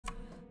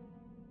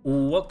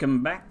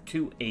Welcome back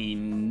to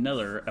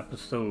another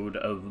episode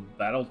of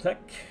Battletech,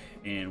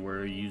 and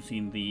we're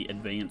using the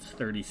Advanced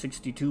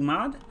 3062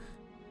 mod.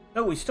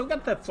 So we still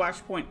got that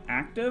flashpoint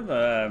active.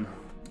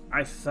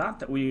 I thought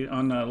that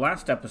on the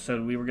last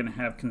episode we were going to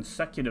have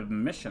consecutive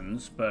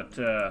missions, but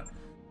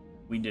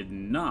we did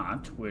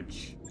not,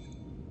 which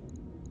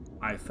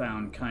I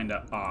found kind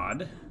of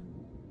odd.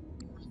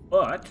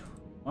 But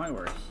while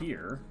we're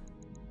here,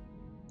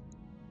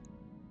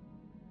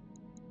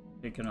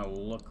 taking a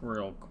look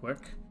real quick.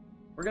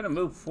 We're gonna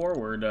move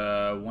forward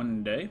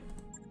one day.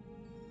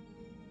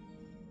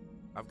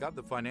 I've got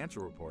the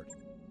financial report.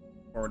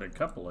 Forward a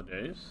couple of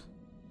days.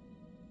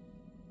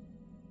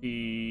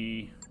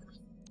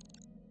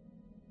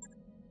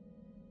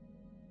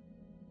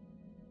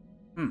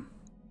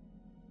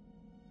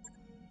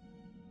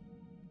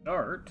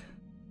 Start.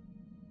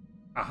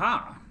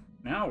 Aha!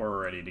 Now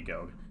we're ready to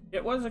go.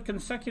 It was a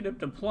consecutive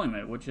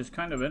deployment, which is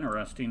kind of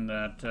interesting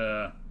that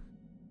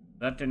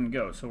that didn't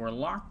go. So we're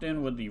locked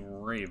in with the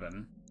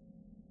Raven.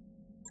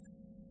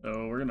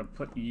 So we're gonna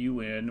put you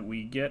in.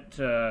 We get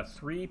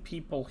 3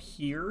 people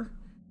here.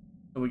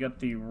 So we got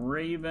the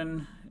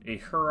Raven, a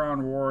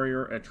Huron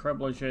Warrior, a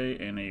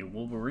Trebuchet, and a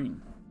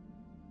Wolverine.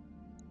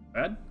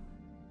 Bad?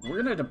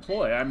 We're gonna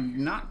deploy.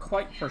 I'm not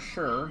quite for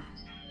sure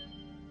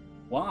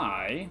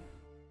why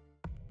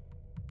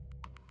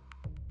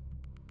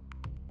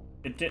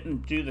it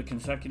didn't do the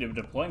consecutive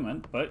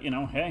deployment, but you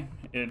know, hey,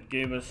 it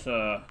gave us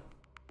a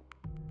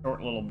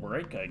short little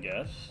break, I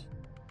guess.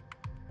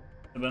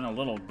 There's been a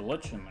little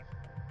glitch in there.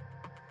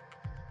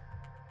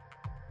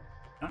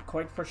 Not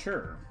quite for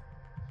sure.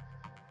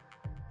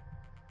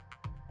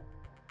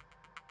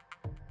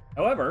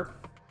 However,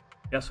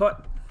 guess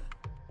what?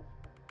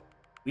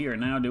 We are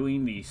now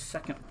doing the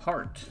second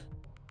part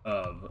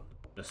of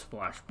this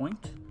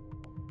flashpoint.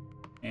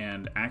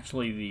 And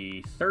actually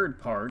the third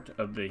part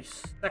of the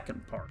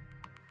second part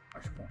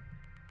of flashpoint.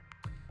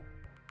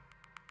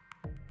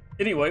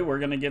 Anyway, we're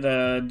going to get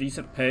a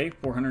decent pay,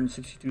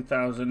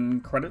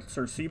 462,000 credits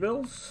or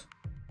C-bills.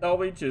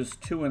 Salvage is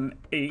 2 and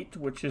 8,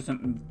 which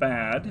isn't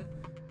bad.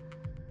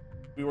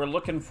 We were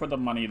looking for the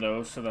money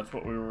though, so that's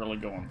what we were really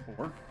going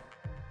for.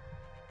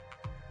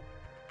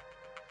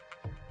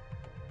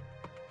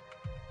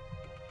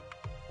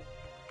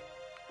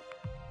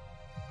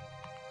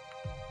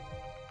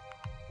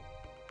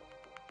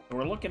 So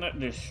we're looking at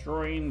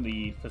destroying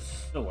the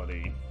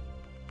facility.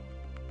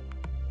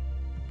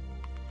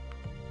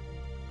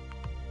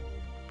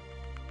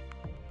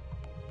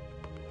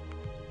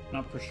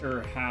 Not for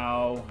sure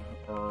how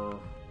or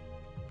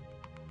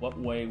what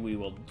way we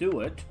will do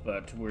it,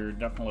 but we're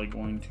definitely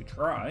going to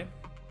try.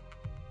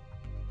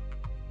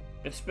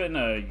 It's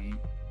been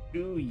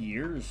 2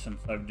 years since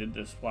I've did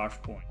this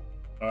flashpoint.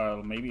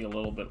 Maybe a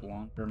little bit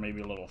longer, maybe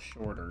a little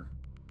shorter.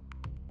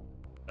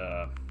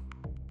 Gonna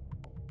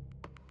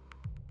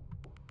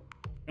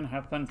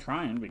have fun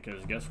trying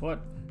because guess what?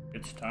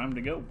 It's time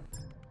to go.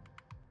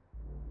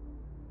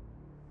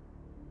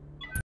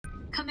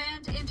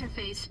 Command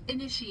interface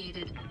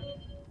initiated.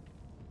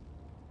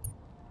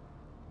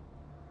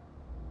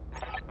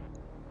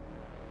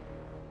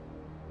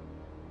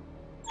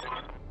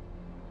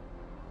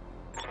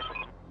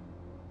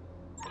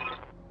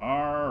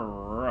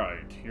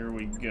 Alright, here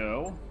we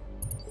go.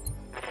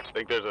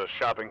 Think there's a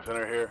shopping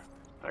center here?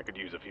 I could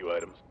use a few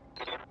items.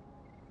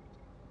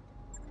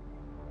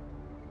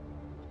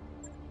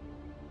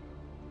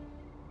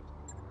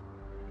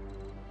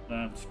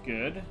 That's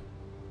good.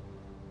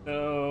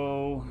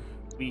 So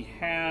we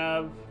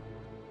have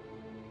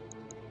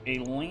a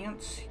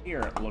lance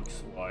here, it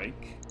looks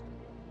like.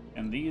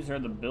 And these are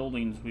the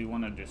buildings we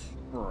want to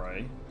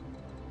destroy.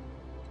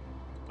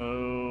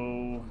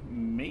 So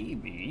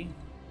maybe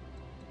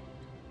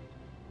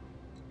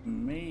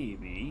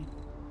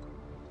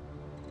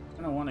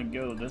I don't want to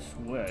go this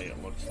way,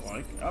 it looks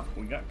like. Oh,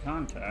 we got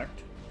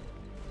contact.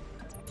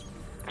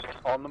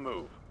 On the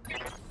move.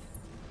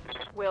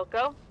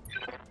 Wilco.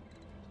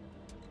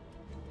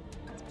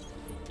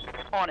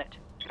 On it.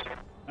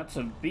 That's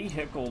a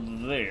vehicle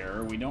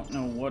there. We don't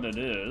know what it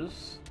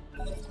is.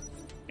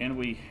 And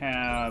we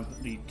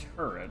have the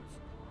turrets.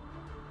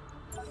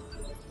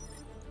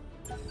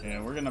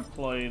 Yeah, we're gonna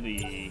play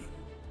the...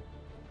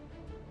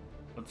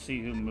 Let's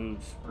see who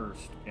moves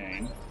first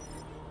game.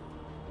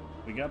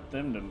 We got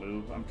them to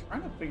move. I'm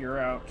trying to figure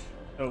out...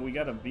 So we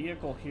got a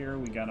vehicle here,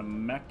 we got a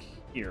mech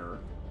here.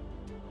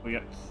 We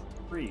got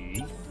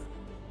 3.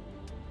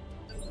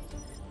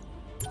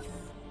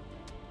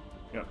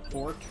 We got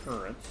 4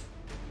 turrets.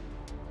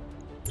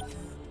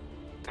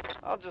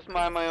 I'll just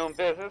mind my own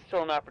business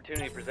till an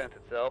opportunity presents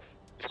itself.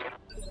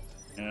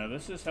 Yeah,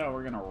 this is how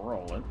we're gonna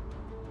roll it.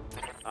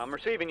 I'm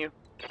receiving you.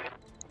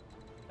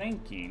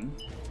 Thinking.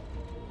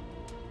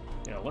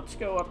 Yeah, let's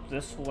go up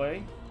this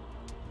way.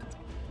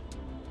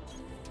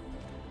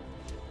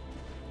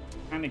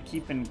 Kind of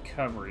keeping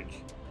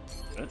coverage.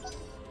 Good.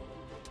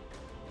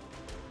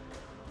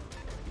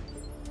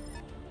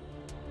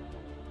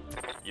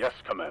 Yes,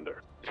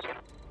 Commander.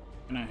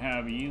 Gonna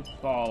have you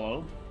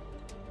follow.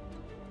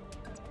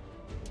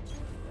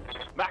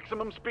 Max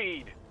maximum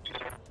speed.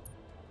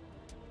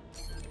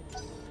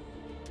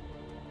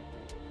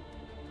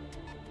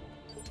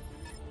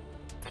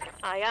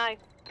 Aye, aye.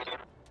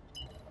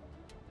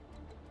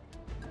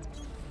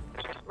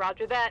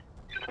 Roger that.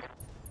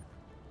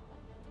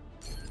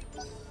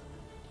 I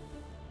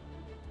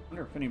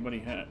wonder if anybody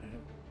had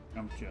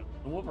jumped yet.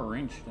 The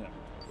Wolverine should have,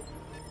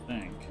 I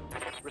think.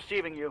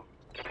 Receiving you.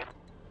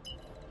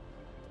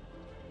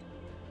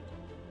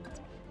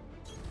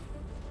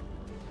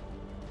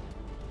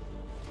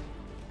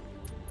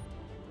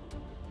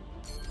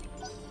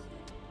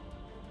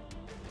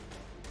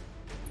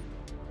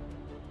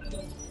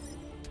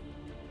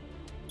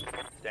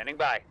 Standing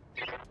by.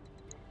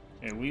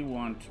 Okay, we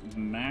want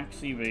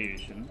max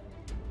evasion.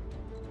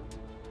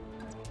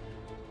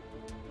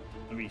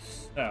 That'll be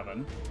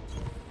 7.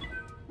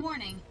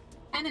 Warning.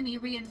 Enemy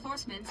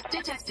reinforcements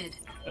detected.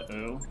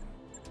 Uh-oh.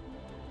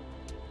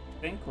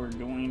 I think we're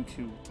going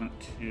to want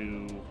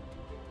to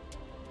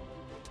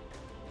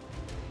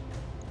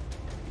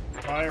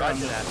fire on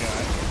this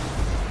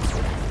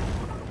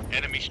guy.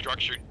 Enemy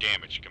structure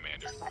damaged,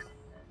 Commander.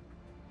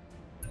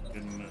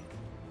 Good move.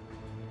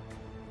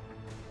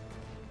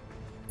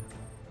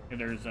 Okay,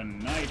 there's a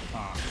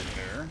Nighthawk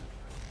there.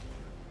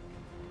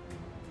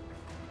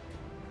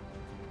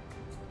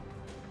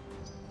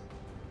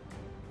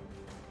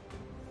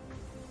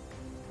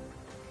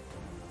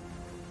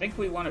 I think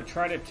we want to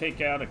try to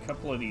take out a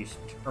couple of these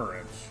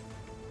turrets.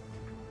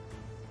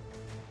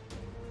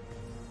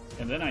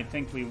 And then I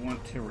think we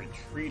want to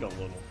retreat a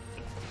little bit.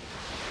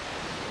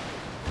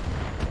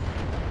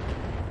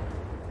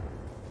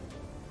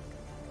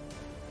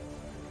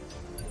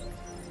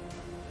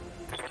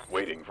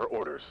 Waiting for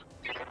orders.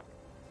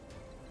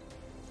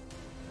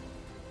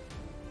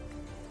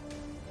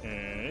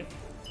 Okay.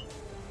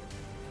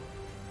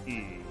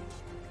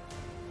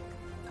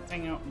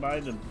 Hang out by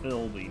the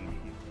building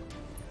here.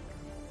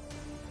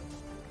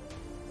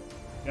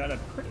 Got a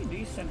pretty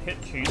decent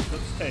hit chance.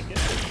 Let's take it.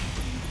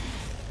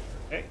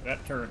 Okay,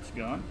 that turret's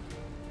gone.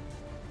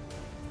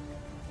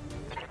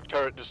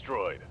 Turret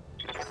destroyed.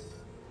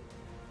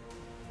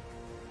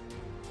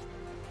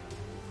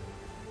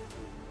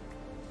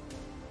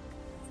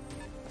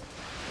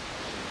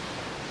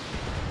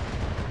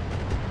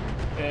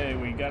 Okay,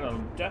 we got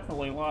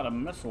definitely a lot of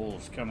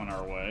missiles coming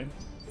our way.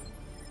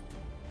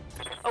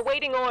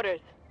 Awaiting orders.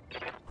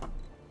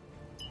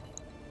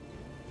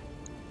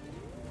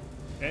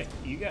 Okay,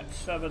 you got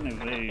 7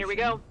 evasion. Here we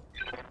go.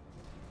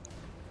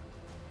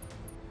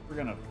 We're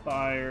gonna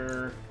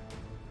fire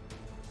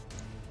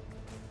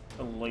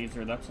the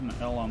laser. That's an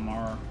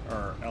LMR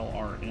or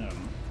LRM.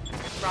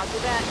 Roger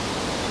that.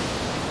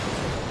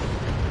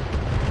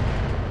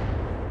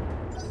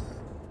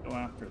 Go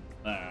after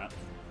that.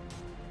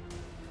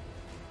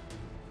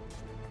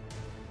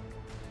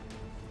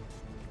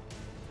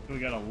 We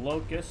got a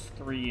Locust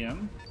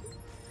 3M.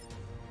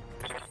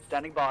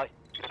 Standing by.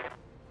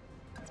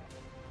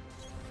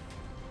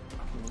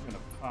 We're gonna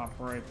pop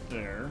right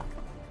there.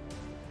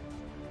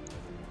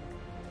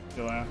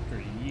 Go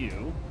after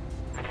you.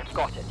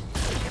 Got it.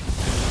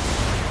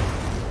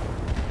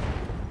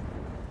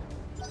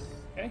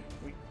 Okay,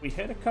 we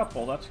hit a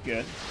couple, that's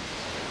good.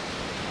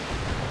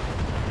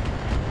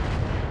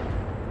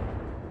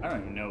 I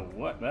don't even know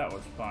what that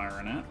was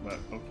firing at, but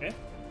okay.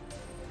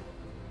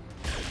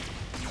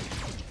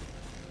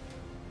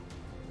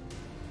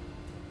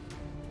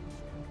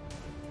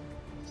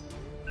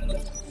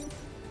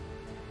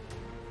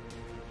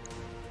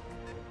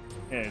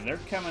 Okay, they're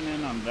coming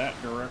in on that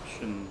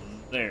direction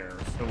there.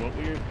 So what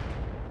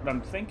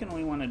I'm thinking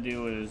we want to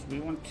do is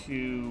we want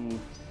to.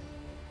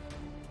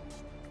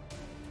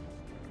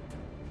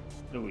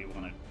 What do we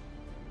want to?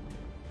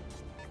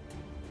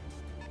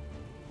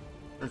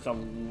 There's a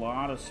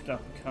lot of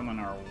stuff coming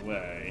our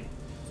way.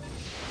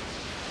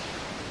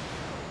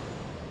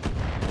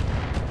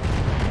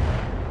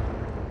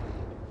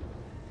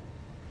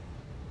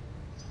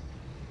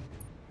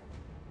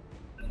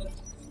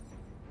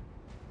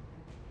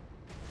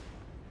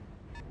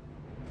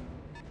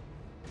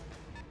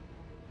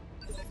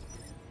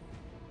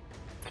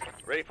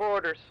 Ready for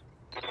orders.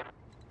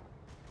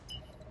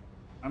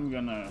 I'm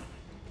gonna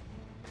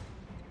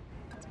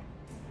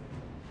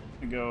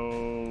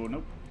go.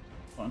 Nope.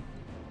 Hold on.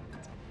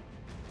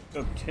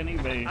 Go 10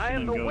 evasion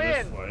and go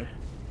this way.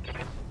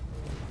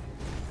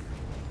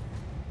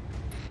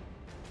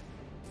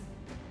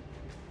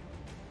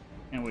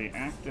 And we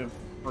active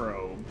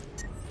probe.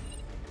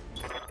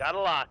 Got a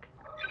lock.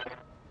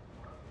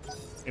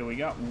 Okay, we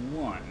got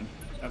 1.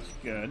 That's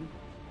good.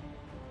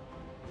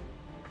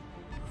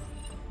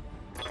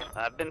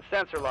 I've been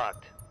sensor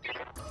locked.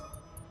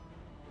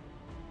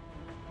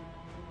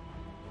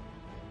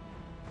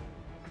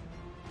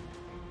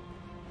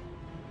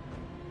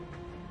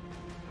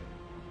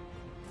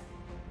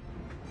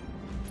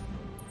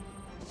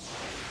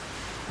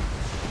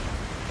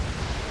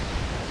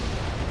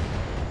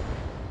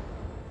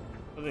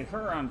 So the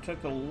Huron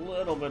took a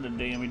little bit of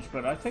damage,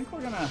 but I think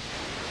we're gonna.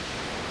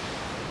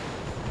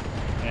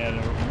 Yeah,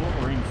 the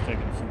Wolverine's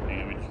taking some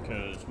damage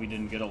because we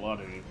didn't get a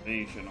lot of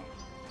evasion on.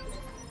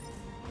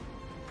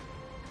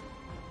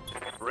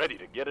 ready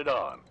to get it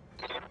on.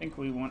 I think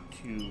we want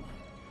to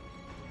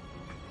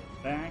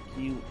back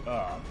you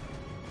up.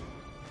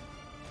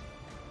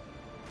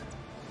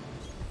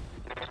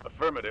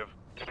 Affirmative.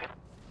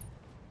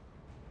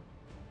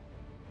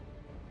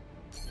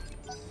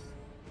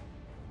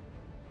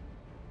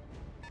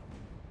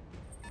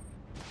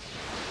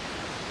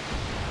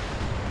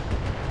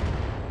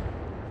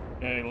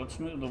 Okay, let's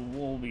move the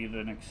Wolby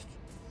the next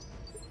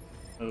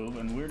move,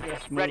 and we're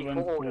just Ready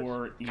moving for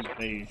for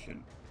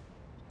evasion.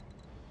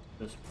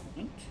 At this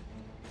point.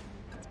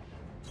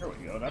 There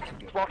we go, that's a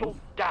good Throttle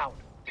move. down.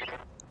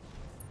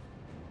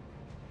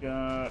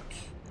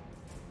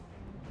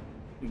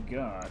 We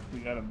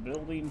got a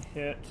building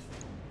hit.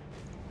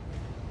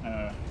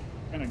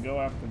 Gonna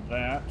go after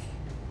that.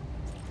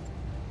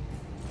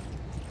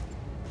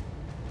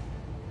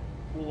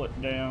 Pull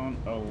it down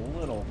a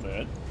little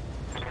bit.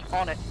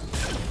 On it.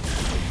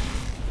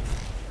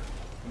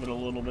 Give it a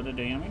little bit of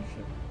damage.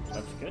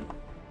 That's good.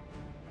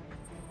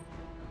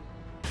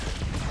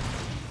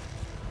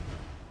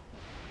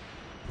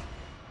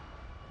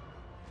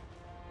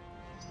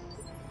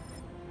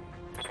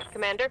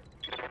 Commander?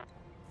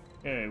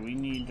 Okay, we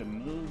need to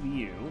move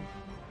you.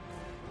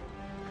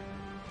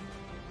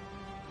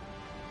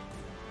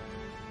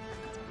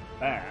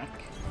 Back.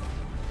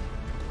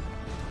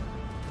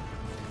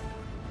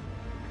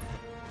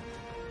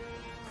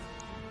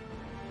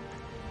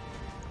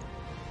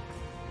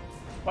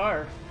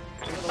 Fire.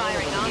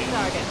 Firing on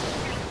target.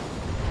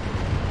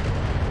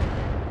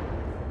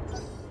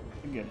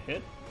 A good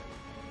hit.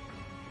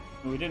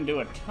 We didn't do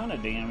a ton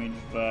of damage,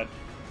 but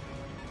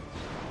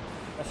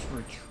us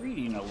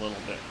retreating a little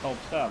bit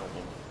helps out a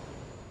little.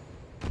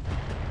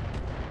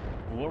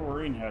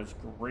 Wolverine has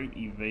great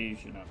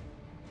evasion,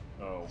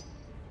 so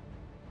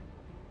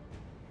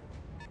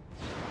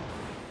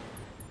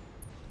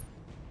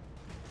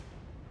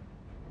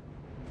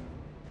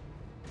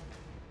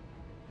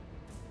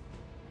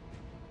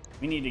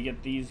we need to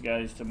get these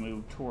guys to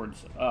move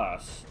towards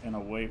us and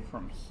away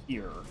from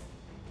here.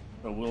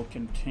 So we'll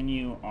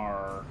continue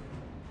our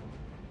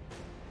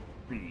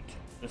retreat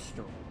this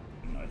direction.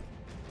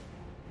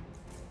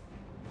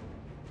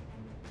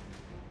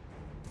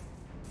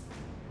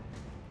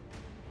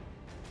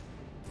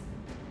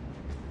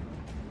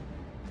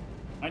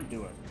 I'd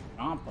do a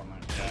stomp on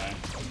that guy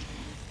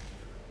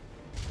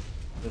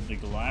with the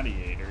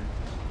gladiator.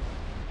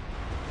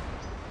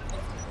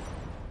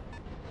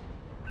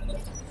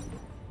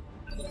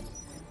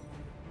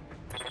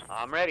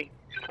 I'm ready.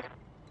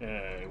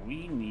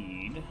 We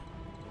need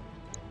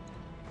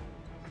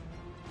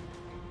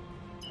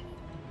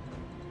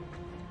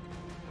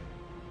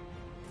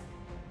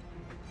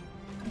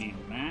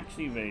max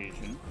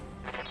evasion.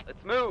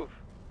 Let's move.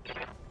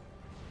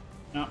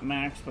 Not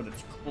max, but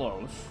it's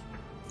close.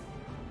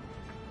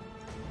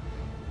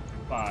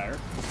 Fire.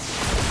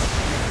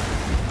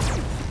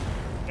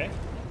 Okay,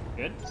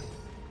 good.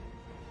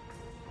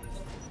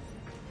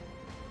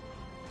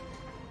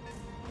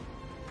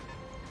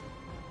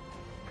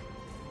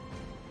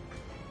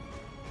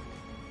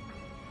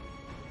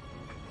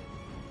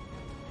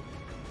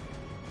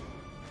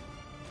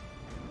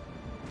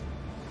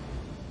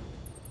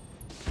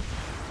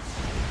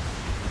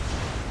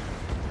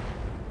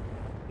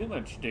 Too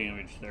much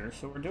damage there,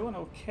 so we're doing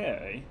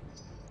okay.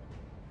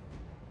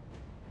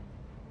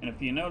 And if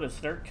you notice,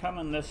 they're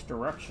coming this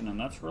direction, and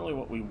that's really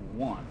what we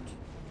want.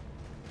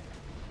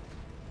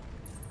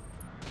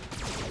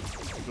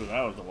 Ooh,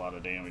 that was a lot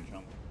of damage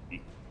on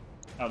me.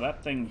 How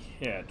that thing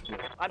hit.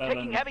 I'm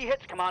taking heavy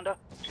hits, Commander.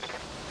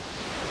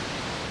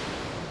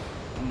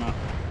 I'm not.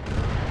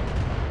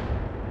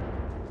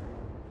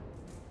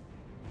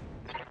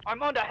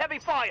 I'm under heavy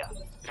fire.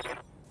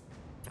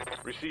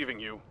 Receiving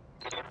you.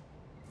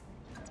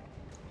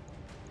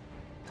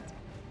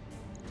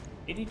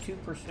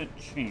 82%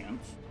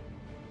 chance.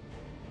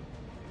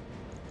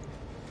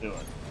 Do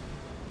it.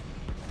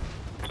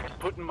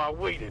 Putting my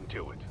weight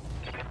into it.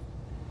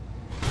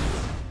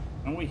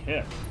 And we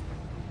hit.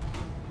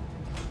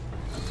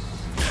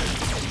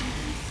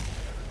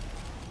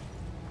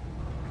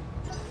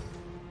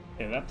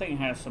 Okay, that thing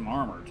has some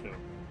armor too.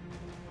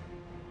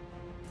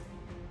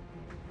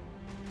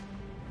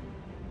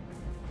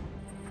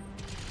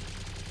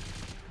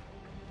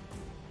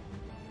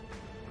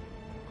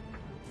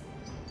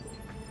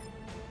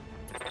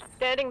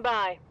 Standing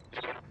by.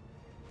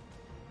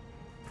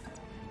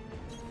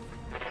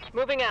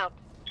 Moving out.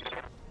 I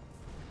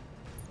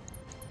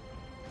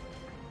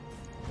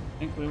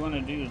think we want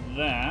to do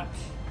that.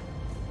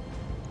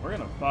 We're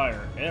gonna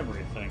fire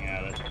everything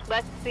at it.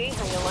 Let's see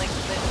how you like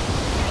this.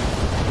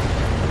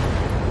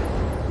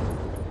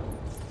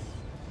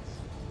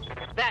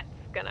 That's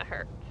gonna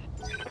hurt.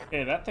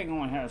 Okay, that thing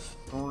only has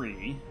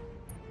 3.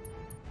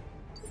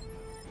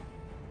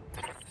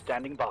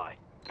 Standing by.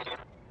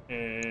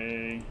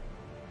 Okay.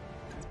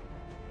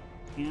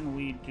 Can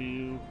we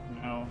do...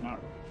 No, not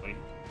really.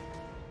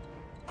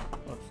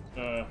 Let's,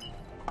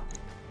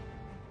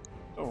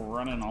 go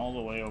running all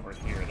the way over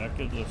here. That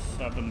gives us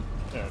 7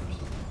 pips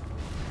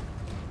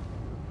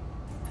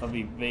of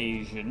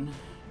evasion.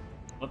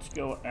 Let's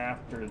go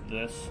after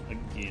this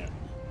again.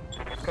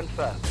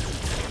 Confirmed.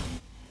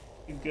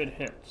 2 good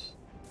hits.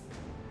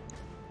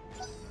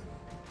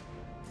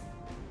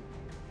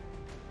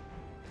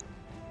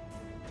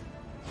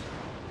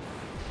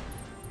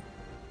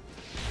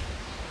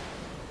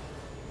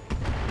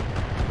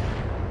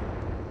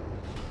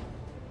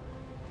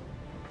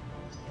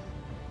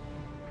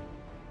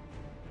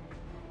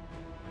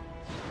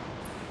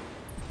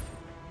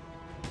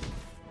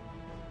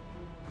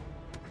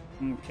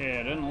 Okay,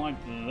 I didn't like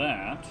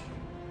that.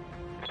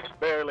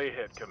 Barely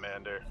hit,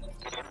 Commander.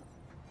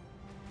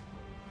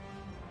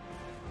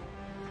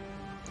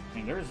 I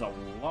mean, there's a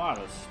lot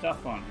of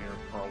stuff on here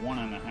for a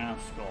 1.5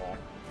 skull.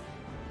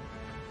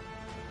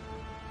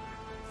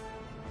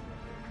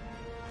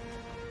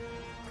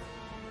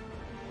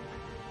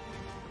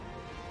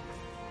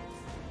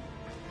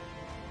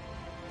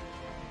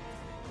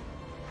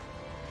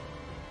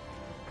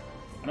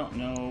 I don't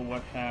know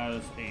what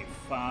has a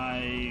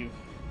 5.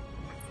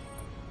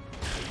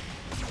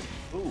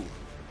 Ooh,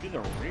 to the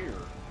rear.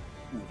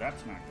 Ooh,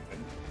 that's not good.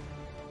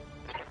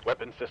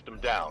 Weapon system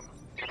down.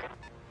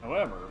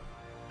 However,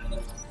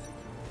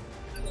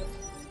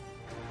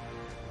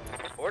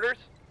 Orders?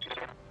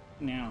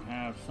 now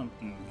have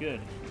something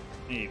good,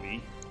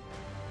 maybe.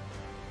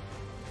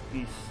 Let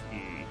me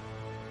see.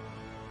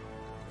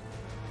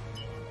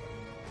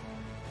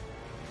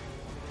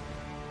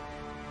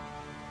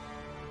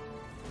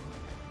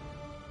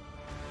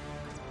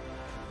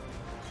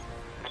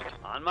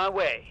 On my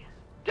way.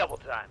 Double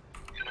time.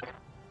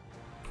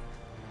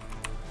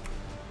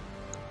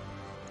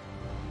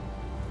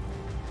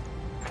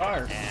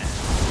 Fire. And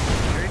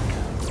here it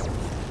comes.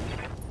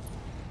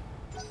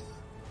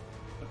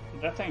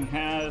 That thing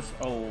has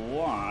a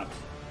lot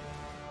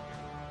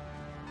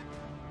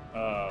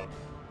of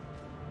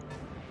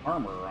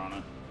armor on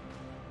it.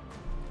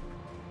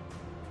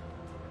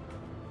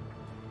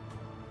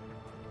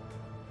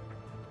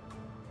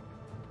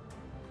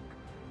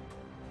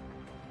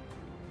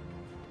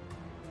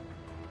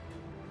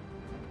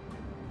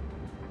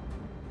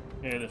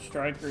 Okay, the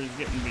striker is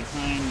getting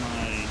behind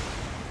my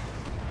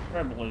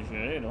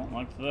trebuchet. I don't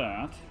like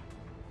that.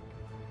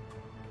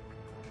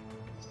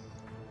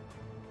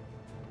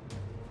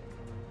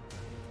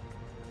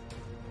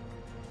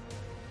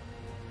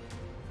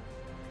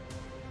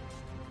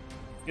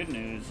 Good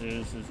news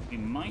is we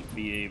might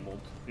be able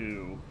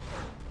to...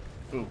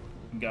 Ooh,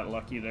 got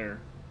lucky there.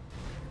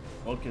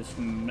 Locust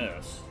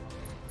miss.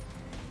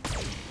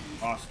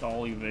 Lost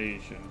all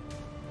evasion.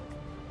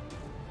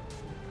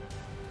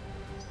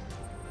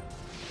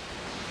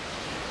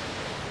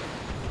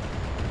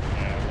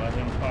 Yeah, let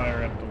him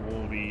fire at the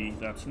Wolvie.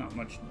 That's not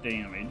much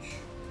damage.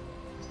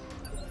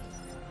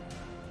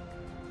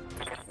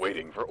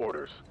 Waiting for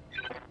orders.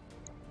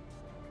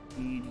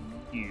 Need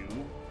you.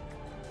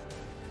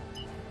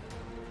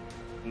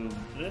 Move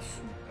this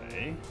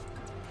way.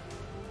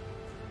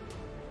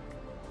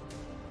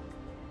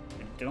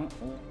 I don't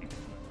like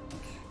that.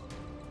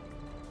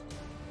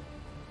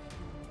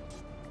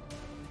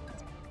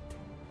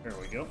 There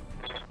we go.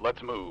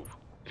 Let's move.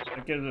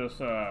 That gives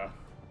us a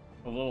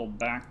little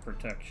back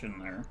protection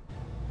there.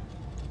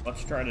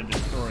 Let's try to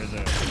destroy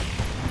this.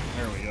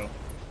 There we go.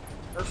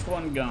 First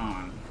one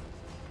gone.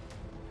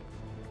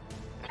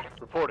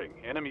 Reporting.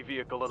 Enemy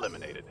vehicle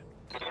eliminated.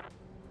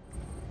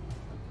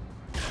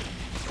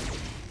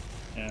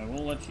 Yeah,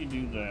 we'll let you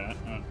do that.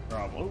 Not a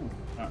problem. Ooh,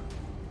 that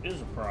is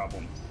a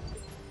problem.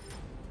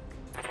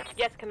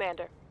 Yes,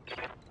 Commander.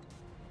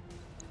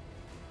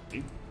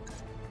 See?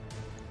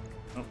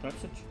 Oh,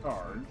 that's a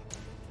charge.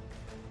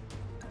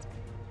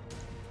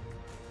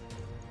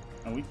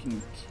 Now we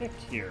can kick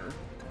here.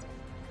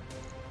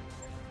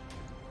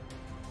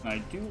 And I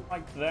do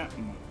like that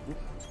move.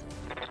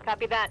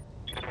 Copy that.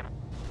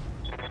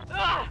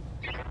 Ah!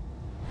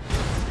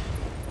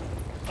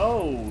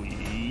 Oh,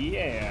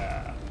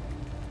 yeah.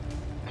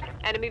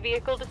 Enemy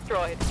vehicle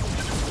destroyed.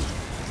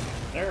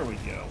 There we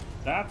go.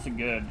 That's a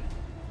good...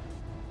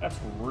 That's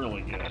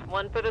really good.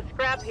 One for the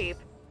scrap heap.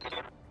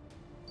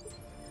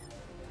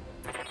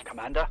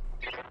 Commander?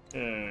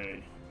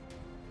 Okay.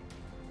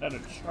 Is that a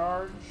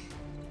charge?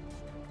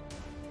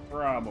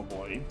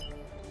 Probably.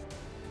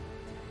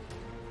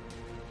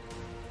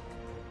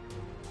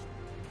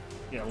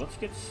 Yeah, let's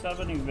get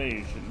 7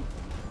 evasion.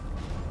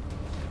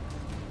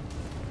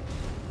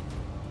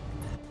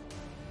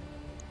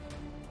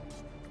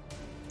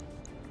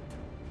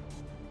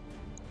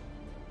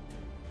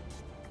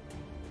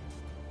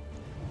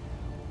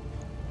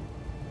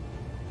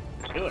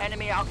 Do it.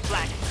 Enemy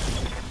outflanked.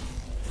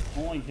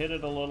 Only hit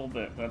it a little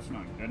bit. That's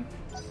not good.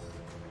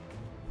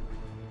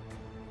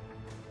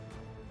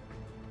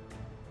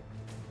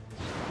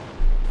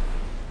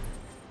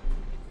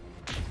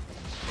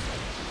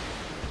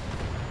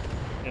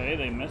 Okay,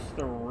 they missed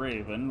the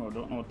Raven. I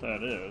don't know what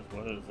that is.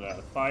 What is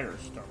that?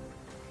 Firestar.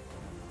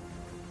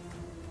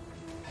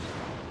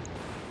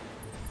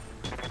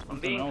 I'm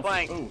being else.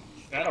 flanked. Ooh,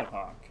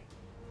 Shadowhawk.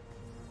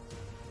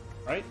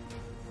 Right?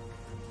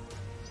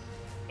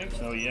 I think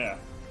so, yeah.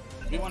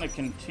 We want to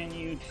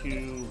continue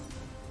to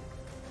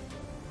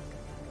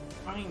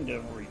kind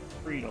of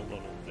retreat a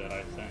little bit,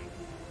 I think.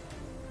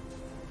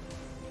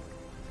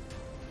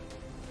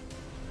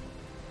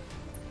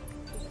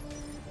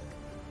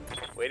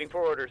 Waiting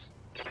for orders.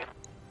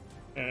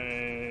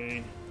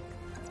 Okay.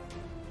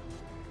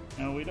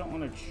 No, we don't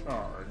want to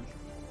charge.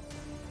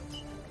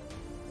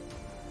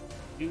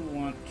 We do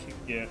want to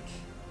get...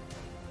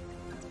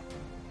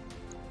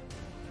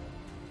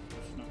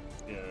 That's not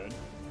good.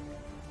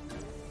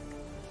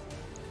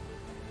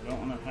 I don't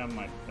want to have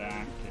my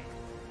back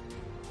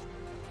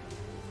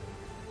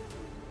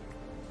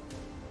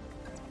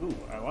in. Ooh,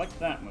 I like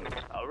that move.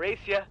 I'll race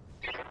ya.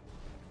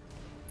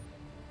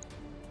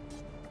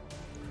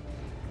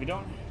 We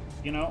don't,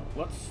 you know,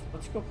 let's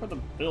go for the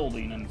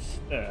building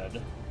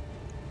instead.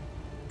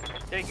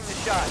 Taking the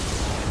shot.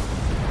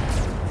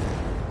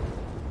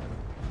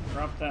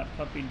 Drop that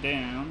puppy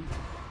down.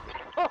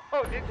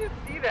 Oh, did you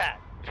see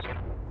that? There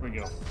we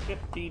go.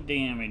 50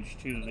 damage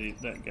to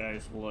that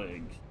guy's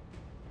legs.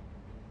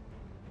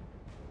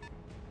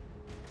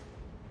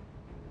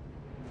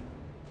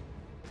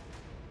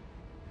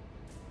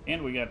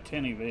 And we got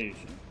 10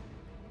 evasion.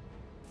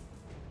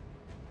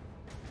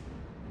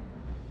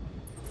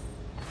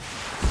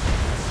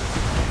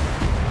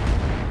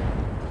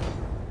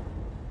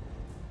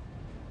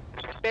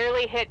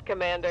 Barely hit,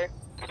 Commander.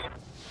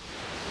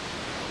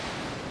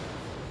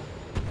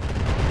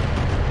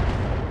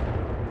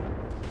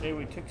 Okay,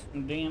 we took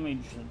some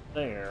damage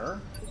there.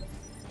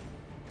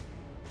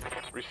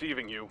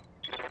 Receiving you.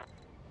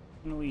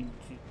 What can we do?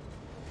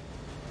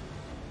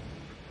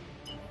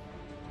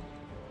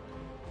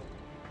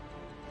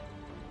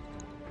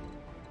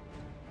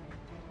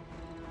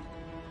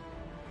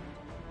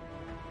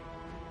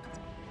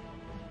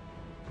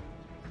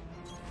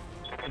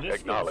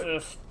 This gives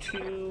us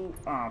two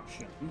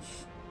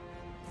options.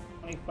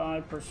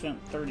 25%,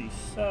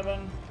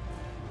 37.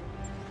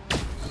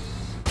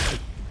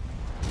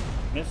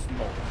 Miss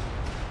both.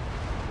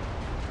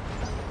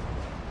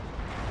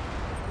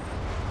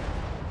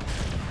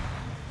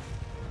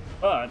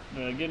 But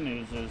the good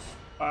news is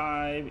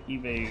 5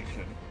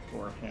 evasion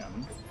for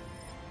him.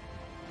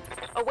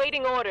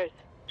 Awaiting orders.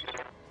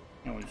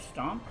 Can we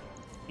stomp?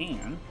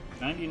 And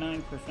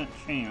 99%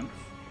 chance.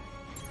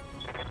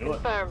 Do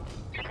it. Confirmed.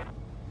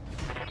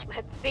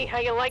 Let's see how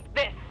you like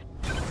this.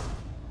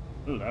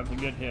 Ooh, that's a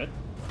good hit.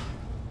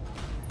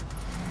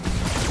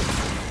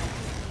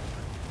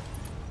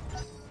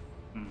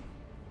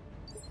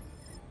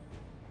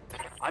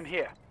 I'm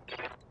here.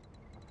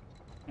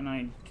 Can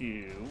I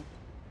do?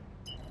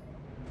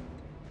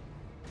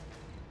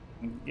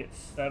 Get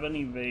 7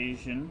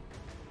 evasion.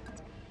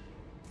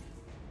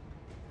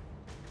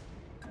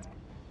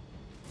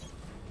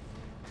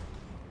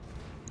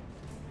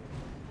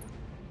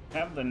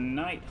 Have the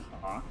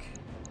Nighthawk,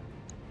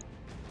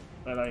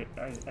 but I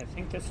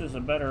think this is a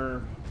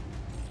better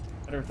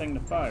thing to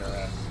fire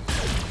at.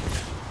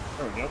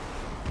 There we go.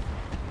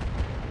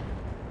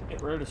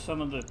 Get rid of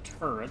some of the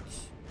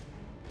turrets.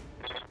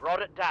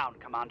 Brought it down,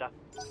 Commander.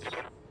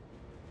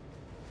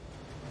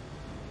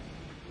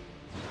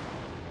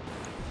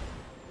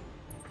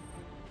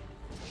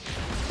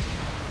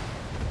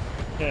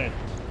 Okay,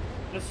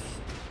 this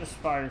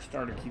fire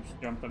starter keeps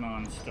jumping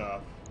on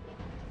stuff.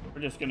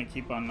 We're just gonna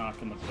keep on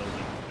knocking the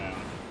buildings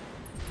down.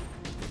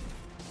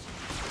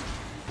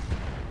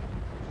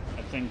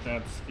 I think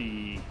that's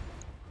the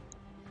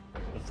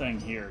thing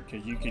here,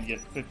 because you could get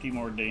 50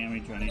 more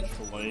damage on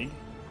each leg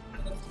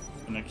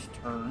the next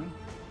turn.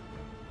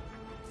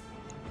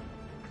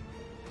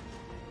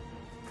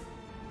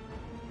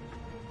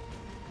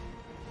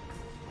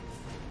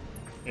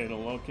 Okay, the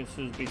locust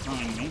is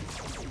behind me.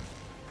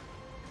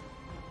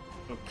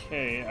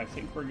 Okay, I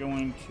think we're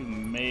going to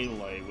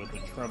melee with the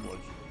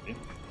trebuchet.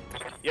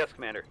 Yes,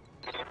 Commander.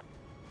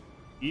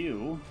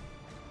 You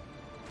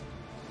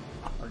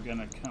are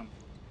gonna come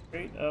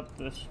straight up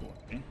this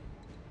way.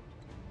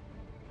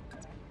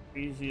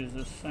 Crazy as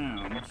this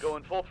sounds.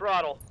 Going full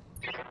throttle.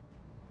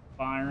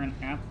 Firing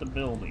at the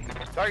building.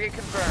 Target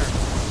confirmed.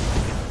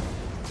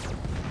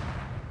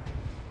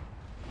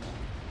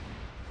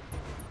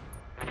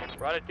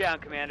 Brought it down,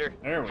 Commander.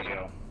 There we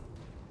go.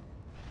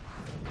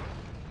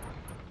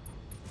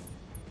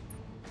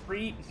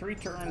 Three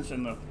turns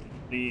and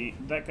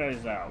that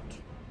guy's out.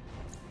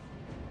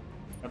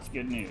 That's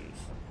good news.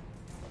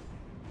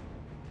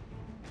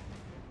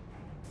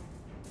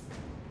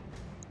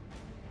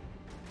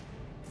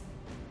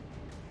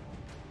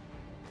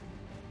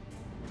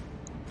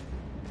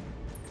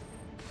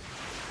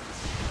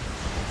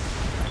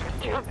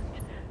 Damn it.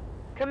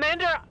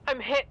 Commander, I'm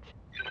hit.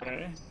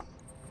 Okay.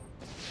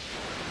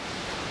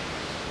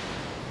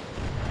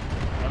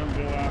 Let him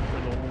go after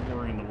the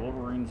Wolverine. The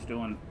Wolverine's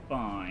doing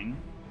fine.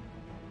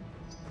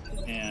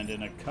 And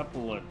in a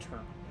couple of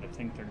turns, I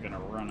think they're going to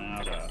run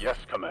out of Yes,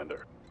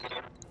 Commander.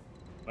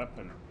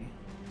 weaponry.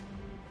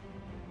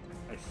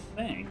 I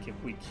think if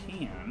we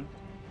can,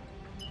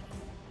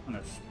 I'm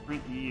going to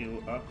sprint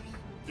you up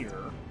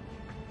here.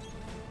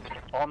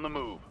 On the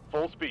move.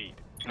 Full speed.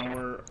 And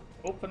we're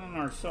opening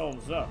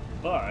ourselves up,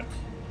 but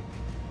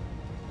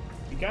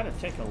we got to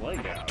take a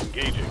leg out.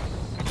 Engaging.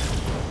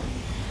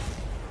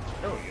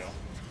 we go.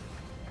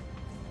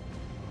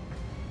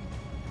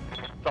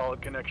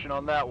 Solid connection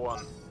on that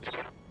one.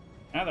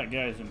 Now that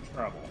guy's in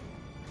trouble.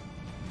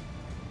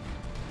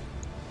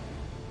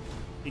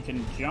 He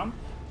can jump,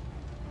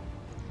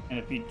 and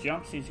if he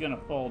jumps, he's gonna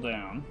fall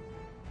down.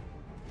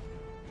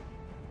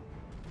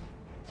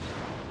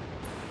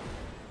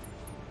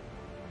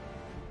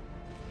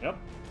 Yep.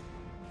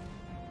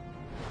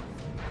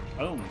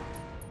 Boom.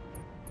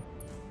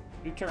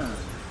 2 turns,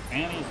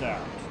 and he's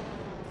out.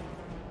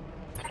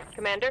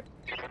 Commander?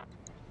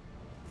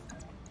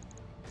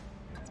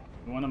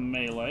 You want a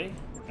melee?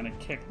 We're gonna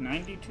kick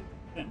 92%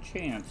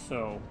 chance,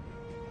 so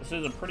this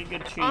is a pretty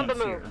good On the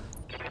chance move. here.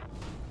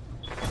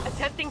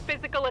 Attempting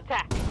physical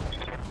attack.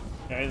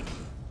 Okay,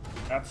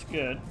 that's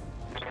good.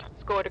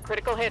 Scored a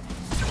critical hit.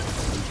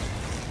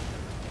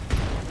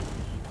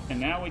 And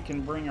now we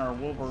can bring our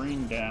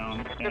Wolverine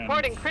down and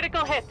Reporting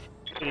critical hit.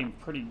 hit him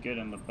pretty good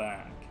in the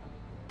back.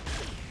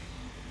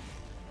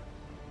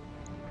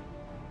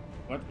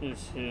 What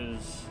is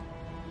his...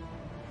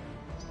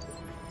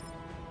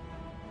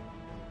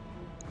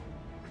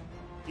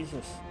 He's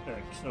a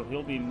stick, so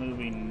he'll be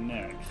moving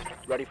next.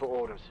 Ready for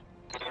orders.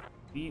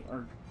 We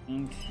are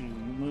going to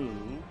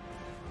move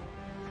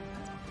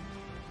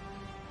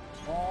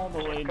all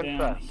the way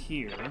down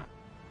here,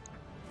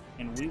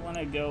 and we want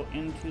to go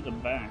into the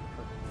back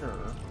for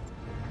sure.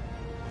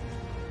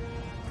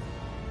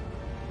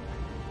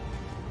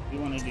 We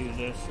want to do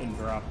this and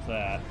drop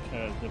that,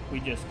 because if we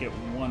just get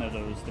one of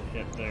those to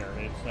hit there,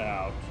 it's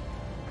out.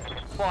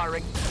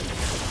 Firing.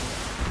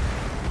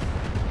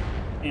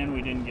 And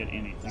we didn't get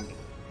anything.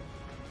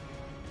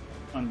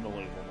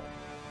 Unbelievable.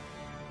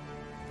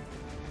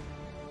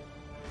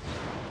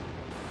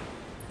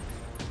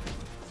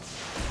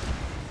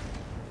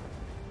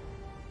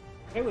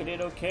 Okay, we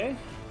did okay.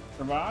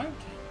 Survived.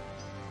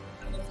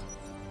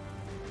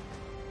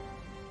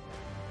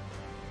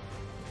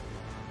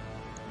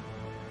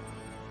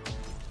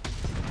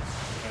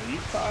 You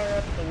fire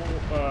at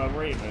the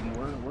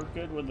Raven. We're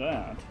good with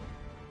that.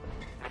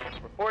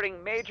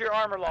 Reporting major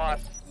armor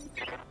loss.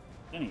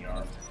 Any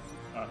armor.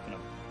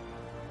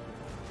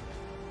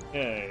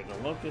 Okay,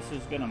 the Locust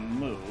is gonna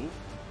move.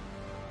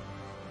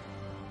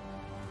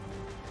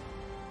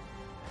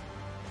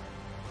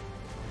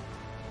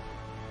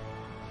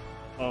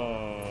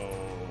 Oh.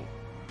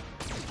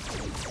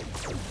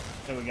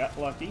 Okay, we got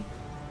lucky.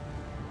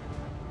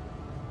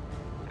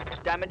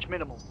 Damage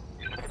minimal.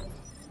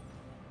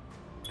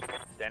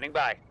 Standing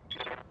by.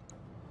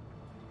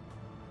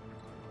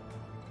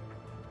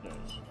 Yes.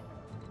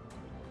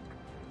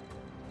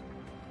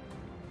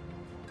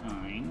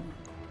 9.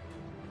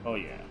 Oh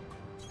yeah.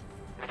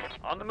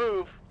 On the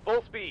move.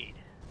 Full speed.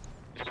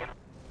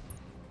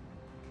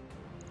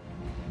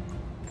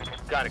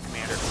 Got it,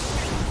 Commander.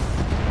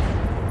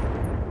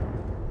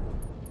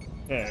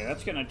 Okay,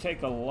 that's gonna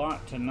take a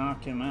lot to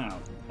knock him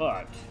out,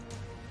 but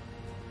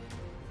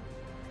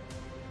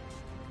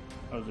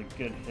that was a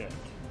good hit.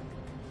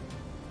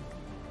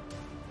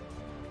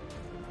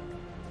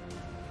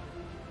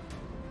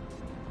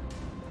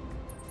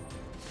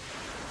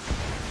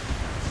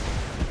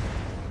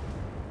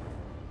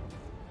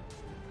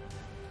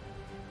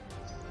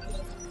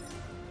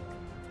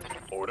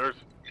 Orders.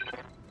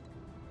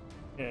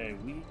 Okay,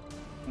 we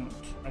want,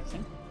 I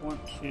think we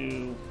want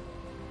to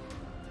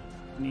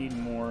need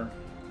more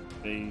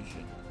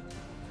evasion.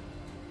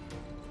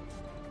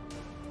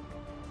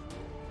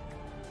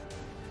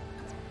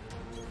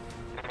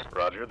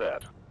 Roger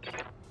that.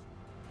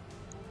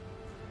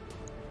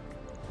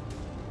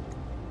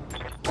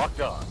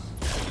 Locked on.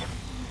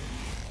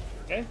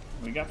 Okay,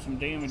 we got some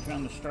damage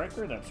on the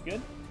striker, that's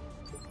good.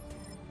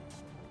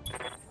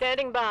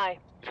 Standing by.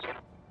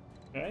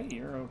 Okay,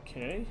 you're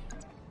okay.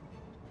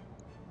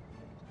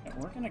 Yeah,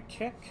 we're gonna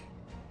kick.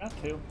 Got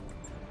to.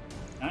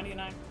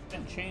 99%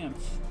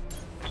 chance.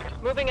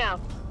 Moving out.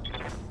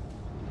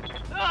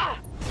 Ah!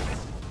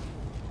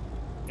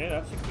 Okay,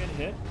 that's a good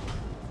hit.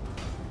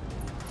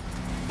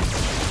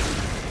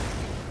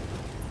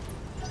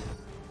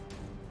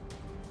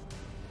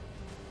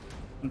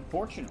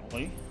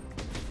 Unfortunately,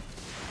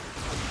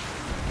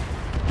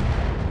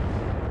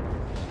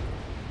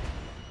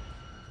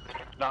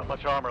 Not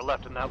much armor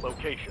left in that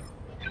location.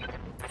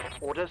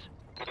 Orders.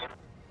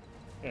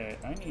 okay,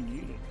 I need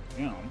you to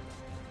jump.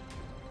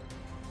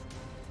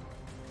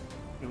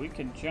 Okay, we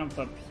could jump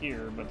up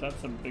here, but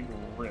that's a big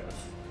risk.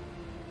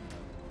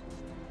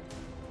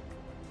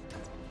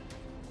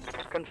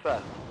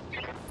 Confirmed.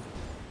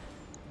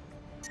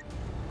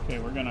 Okay,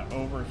 we're gonna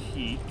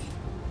overheat.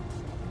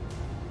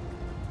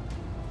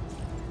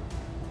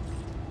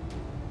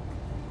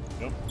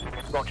 Go.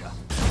 Roger.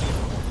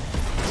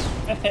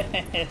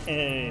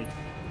 Hey,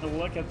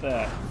 look at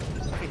that.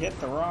 We hit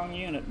the wrong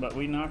unit, but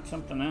we knocked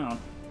something out.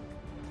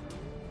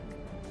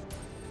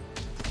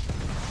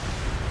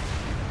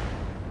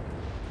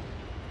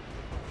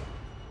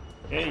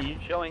 Okay, you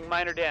Showing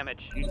minor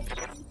damage.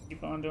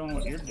 keep on doing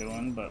what you're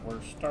doing, but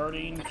we're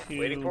starting to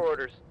Waiting for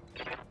orders.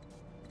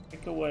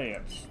 pick away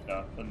at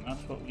stuff, and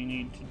that's what we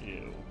need to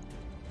do.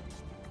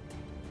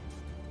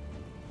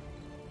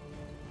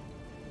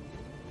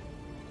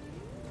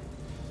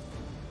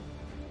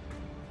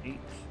 8.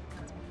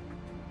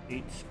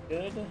 8's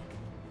good.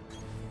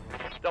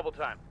 Double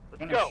time. We're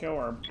Let's gonna go. show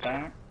our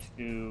back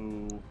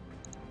to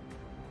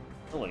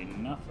really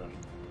nothing.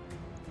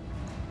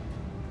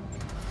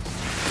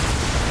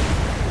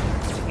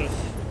 Just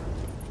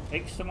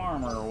take some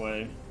armor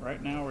away.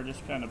 Right now we're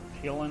just kind of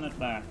peeling it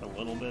back a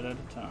little bit at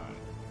a time.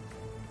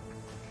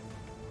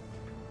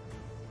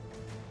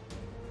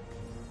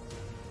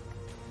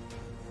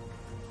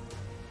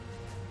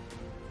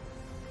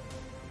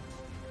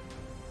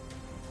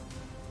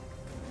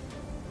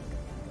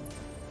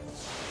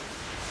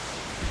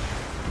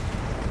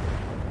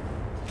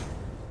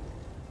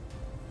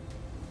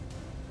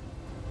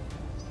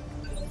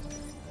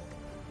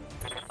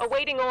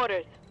 Awaiting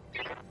orders.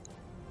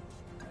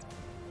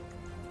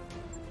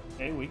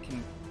 Okay, we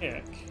can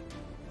pick.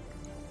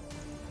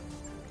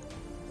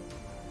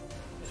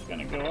 Just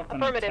gonna go up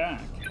and Affirmative.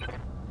 attack.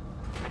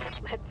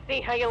 Let's see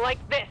how you like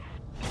this.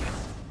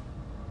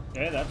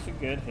 Okay, that's a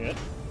good hit.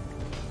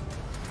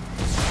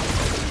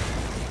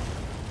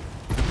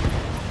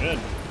 Good,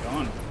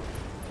 gone.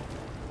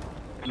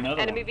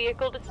 Another Enemy one.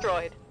 vehicle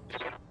destroyed.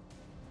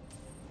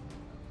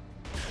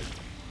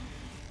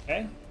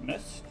 Okay,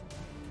 missed.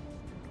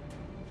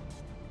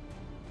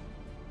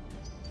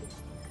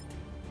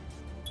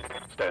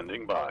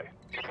 Standing by.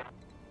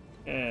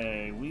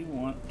 Okay, we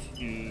want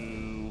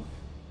to...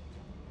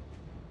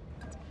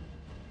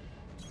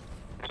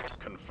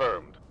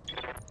 Confirmed.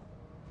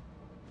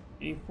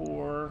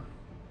 84,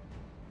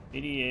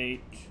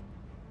 88,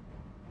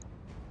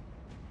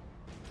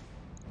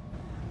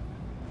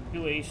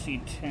 2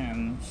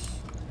 AC-10s,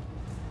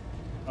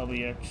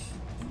 LBX.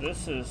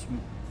 This is,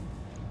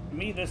 to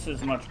me, this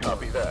is much more.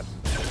 Copy that.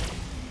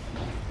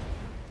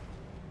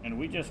 And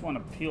we just want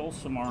to peel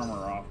some armor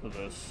off of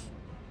this.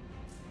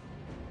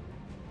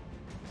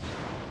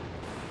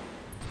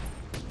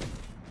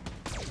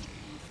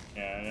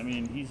 Yeah, I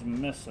mean, he's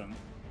missing.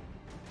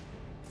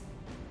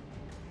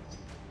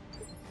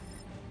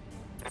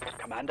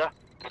 Commander.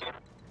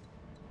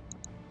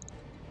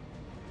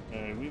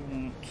 Okay, we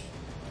want...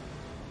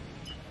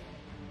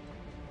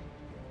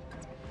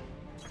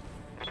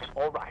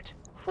 All right.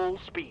 Full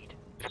speed.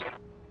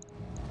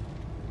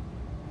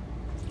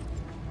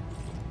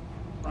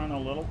 Run a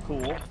little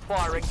cool.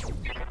 Firing.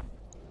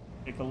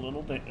 Take a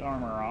little bit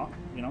armor off,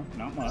 you know,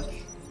 not much.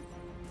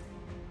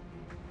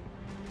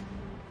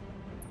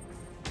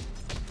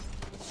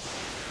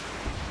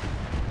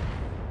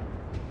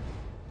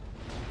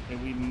 Okay,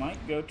 we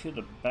might go to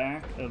the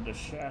back of the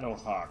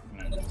Shadowhawk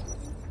now.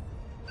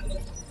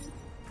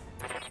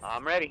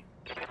 I'm ready.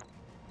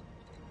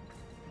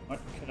 What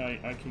could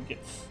I could get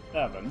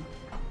 7.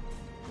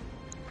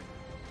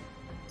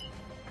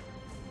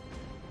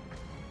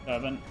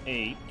 7,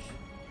 8.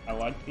 I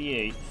like the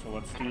 8, so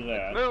let's do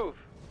that. Move.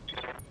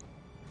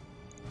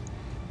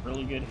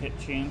 Really good hit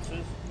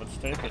chances. Let's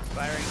take it.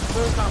 Firing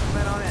full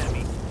complement on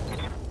enemy.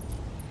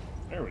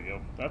 There we go.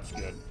 That's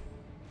good.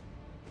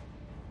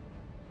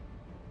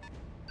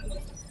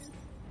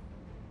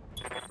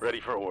 Ready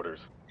for orders.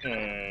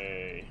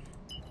 Okay.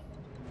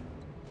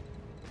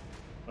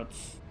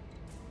 Let's...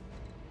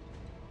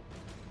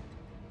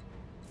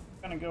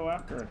 Gonna go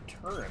after a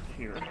turret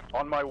here.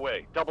 On my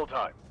way. Double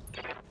time.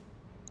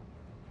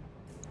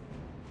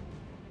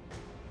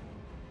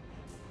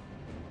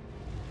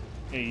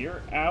 Okay,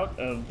 you're out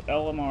of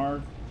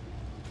LRM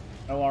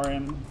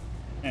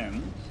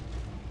 10s.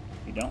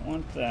 You don't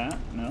want that.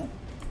 No.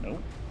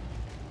 Nope.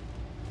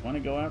 Want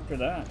to go after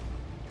that.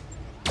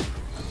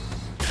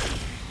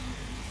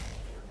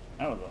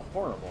 That was a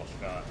horrible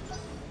shot.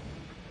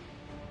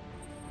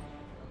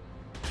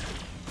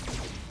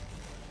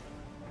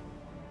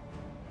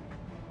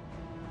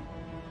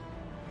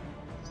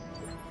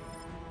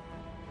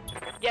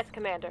 Yes,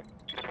 Commander.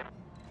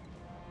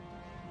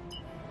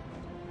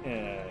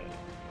 Okay.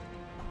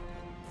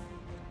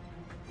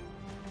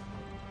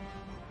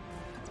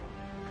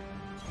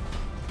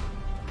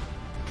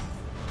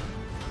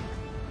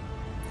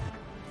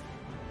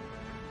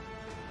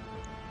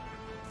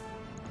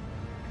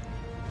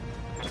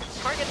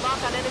 Target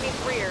lock on enemy's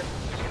rear.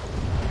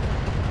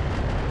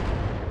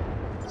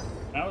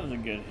 That was a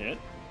good hit.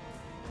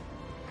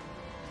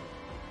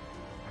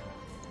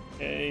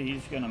 Okay,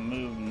 he's gonna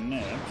move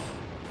next.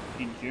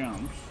 He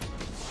jumps.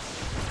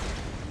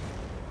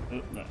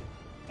 Oop,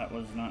 that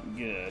was not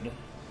good.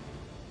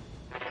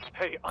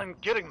 Hey, I'm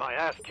getting my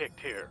ass kicked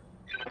here.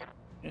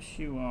 Yes,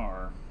 you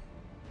are.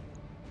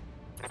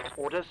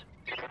 Orders.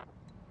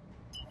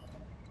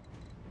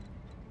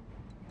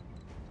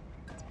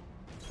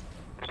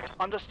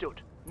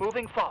 Understood.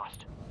 Moving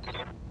fast. We're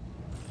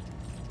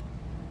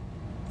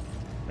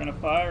gonna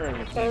fire All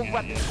everything at you.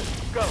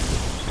 weapons. Go.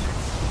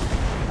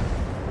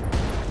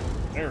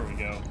 There we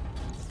go.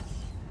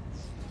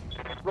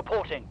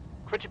 Reporting.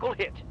 Critical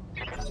hit.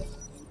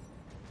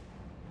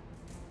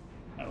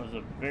 That was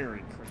a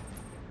very critical.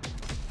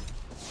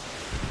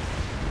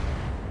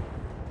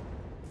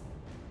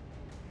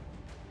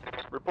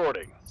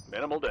 Reporting.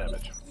 Minimal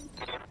damage.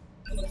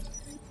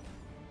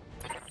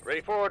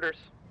 Ready for orders.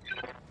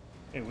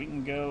 Okay, we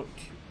can go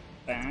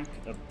back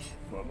of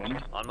two of them.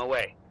 On my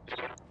way.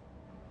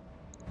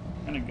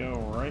 I'm gonna go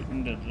right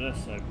into this,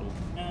 I believe.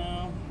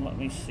 No, let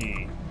me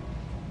see.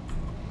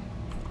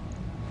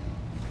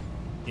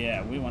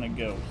 Yeah, we want to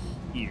go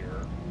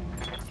here.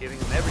 Giving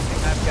them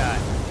everything I've got.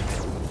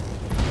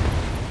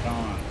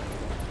 Gone.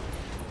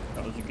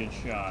 That was a good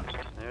shot.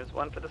 There's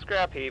one for the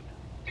scrap heap.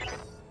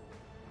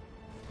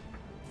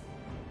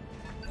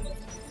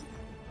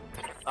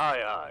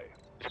 Aye, aye.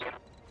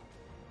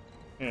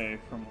 Okay,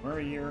 from where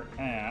you're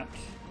at.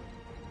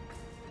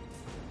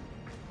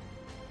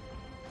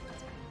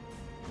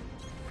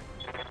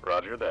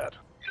 Roger that.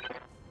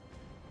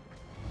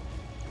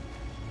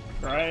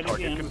 Try it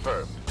Target again.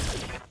 confirmed.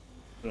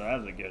 So that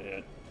was a good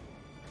hit.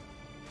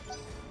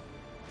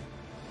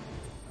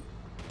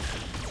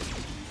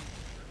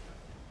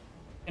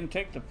 Can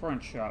take the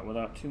front shot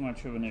without too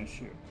much of an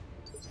issue.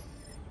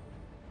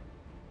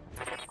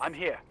 I'm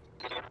here.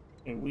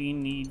 Okay, we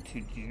need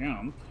to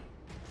jump.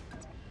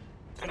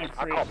 It's gonna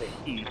I create copy.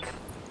 heat.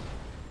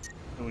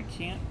 So we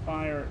can't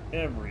fire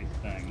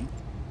everything.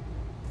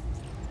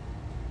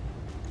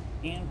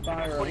 Can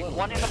fire a Putting little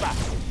one bit. in the back.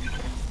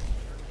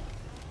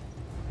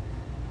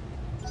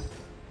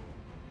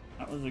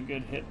 That was a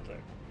good hit there.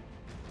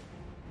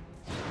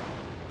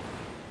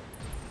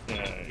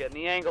 Okay. Getting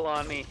the angle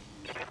on me.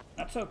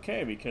 That's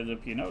okay, because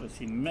if you notice,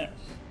 he missed.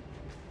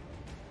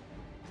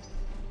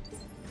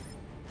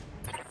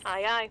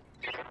 Aye, aye.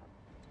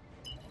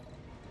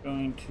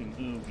 Going to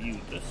move you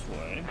this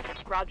way.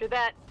 Roger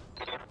that.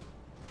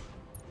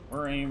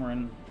 We're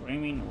aiming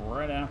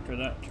right after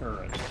that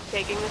turret.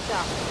 Taking the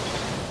shot.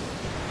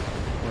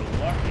 If we're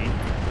lucky,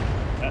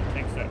 that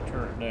takes that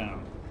turret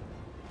down.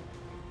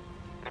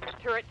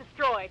 Turret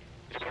destroyed.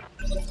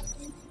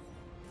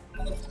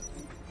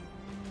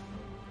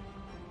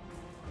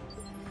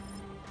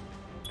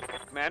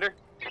 Commander?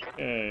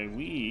 Okay,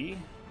 we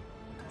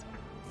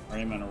are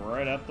aiming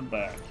right at the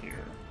back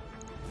here.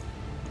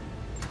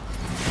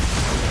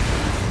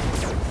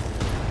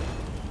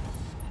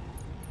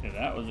 Okay,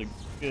 that was a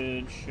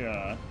good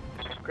shot.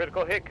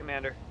 Critical hit,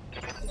 Commander.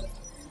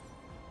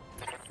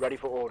 Ready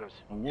for orders.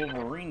 The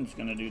Wolverine's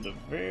gonna do the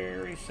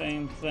very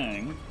same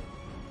thing.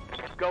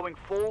 Going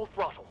full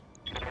throttle.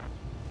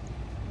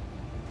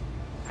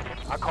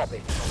 I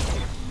copy.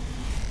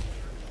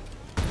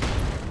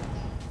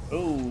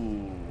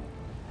 Oh,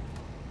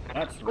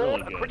 that's Scored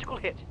really a good. critical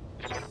hit.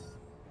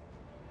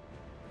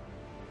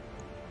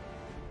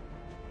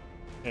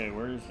 Okay,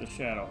 where's the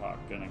Shadowhawk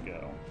gonna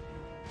go?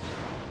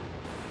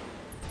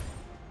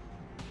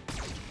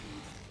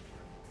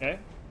 Okay.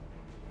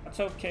 That's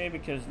okay,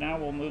 because now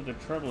we'll move the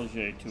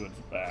Trebuchet to its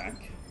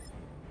back.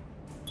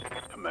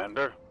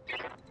 Commander?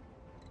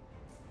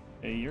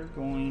 Okay, you're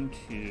going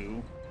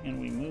to... Can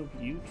we move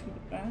you to the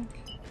back?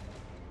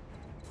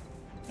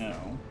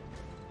 No.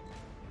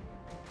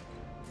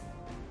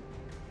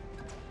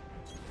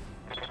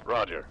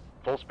 Roger.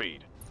 Full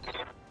speed.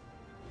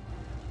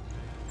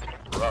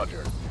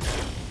 Roger.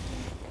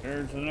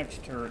 There's the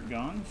next turret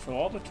gone. So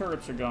all the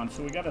turrets are gone.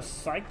 So we got a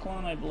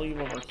Cyclone, I believe,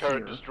 over Turret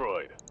here.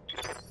 destroyed.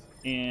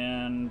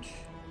 And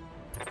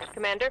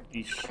Commander,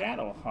 the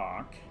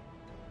Shadowhawk.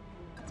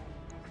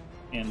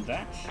 And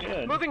that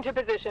should moving to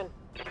position.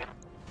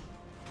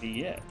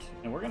 be it.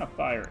 And we're going to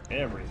fire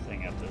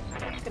everything at this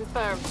thing.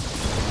 Confirmed.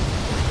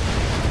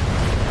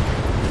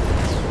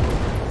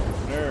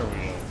 There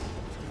we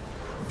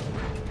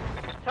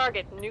go.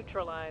 Target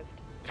neutralized.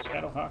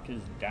 Shadowhawk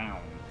is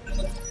down.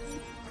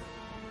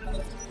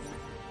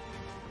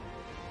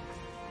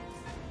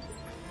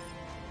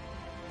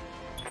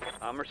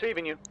 I'm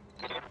receiving you.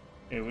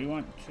 Okay, we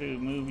want to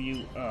move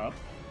you up.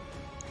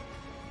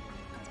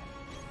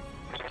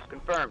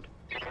 Confirmed.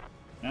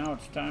 Now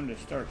it's time to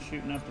start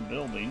shooting at the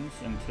buildings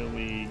until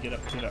we get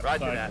up to that Roger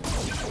side.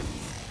 that.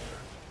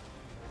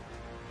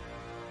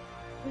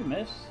 We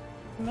missed.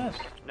 We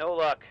missed. No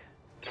luck.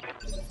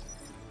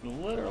 We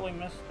literally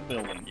missed the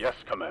building. Yes,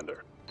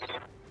 Commander.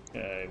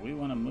 Okay, we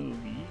want to move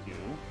you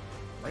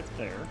right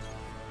there.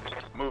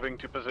 Moving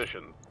to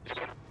position.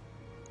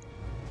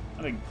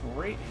 Not a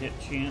great hit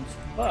chance,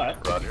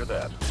 but Roger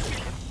that.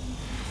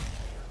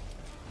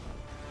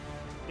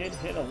 did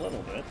hit a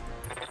little bit.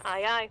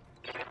 Aye, aye.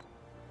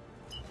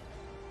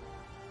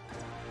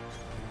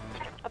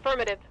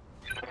 Affirmative.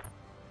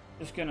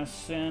 Just gonna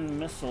send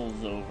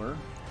missiles over.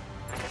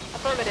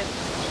 Affirmative.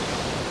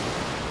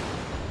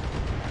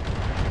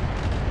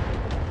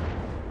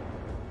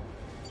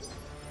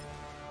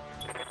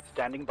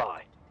 Standing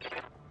by.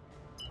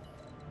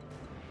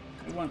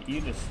 We want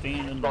you to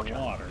stand in the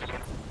water.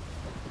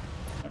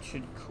 That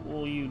should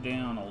cool you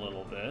down a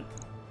little bit.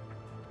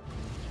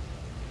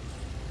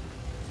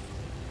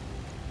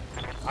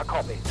 I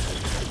copy.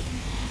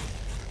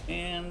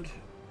 And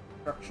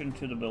construction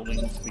to the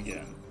buildings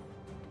begin.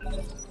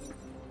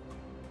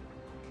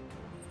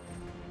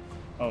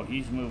 Oh,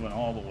 he's moving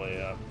all the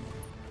way up.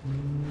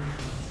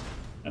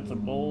 That's a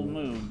bold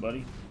move,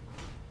 buddy.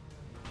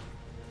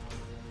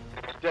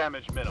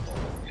 Damage minimal.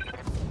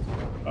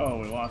 Oh,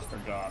 we lost our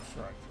Goss,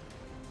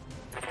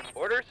 right.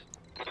 Orders?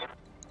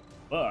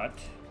 But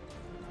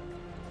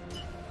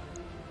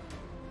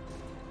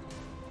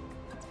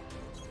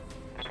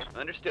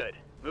Understood.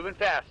 Moving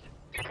fast.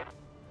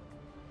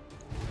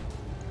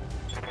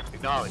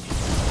 Acknowledged.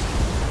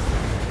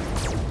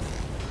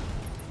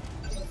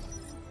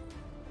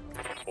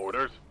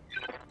 Orders.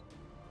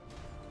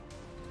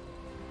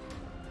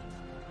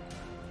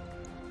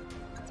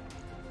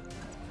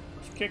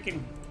 It's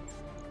kicking.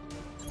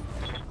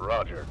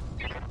 Roger.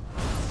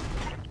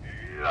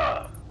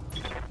 Yeah.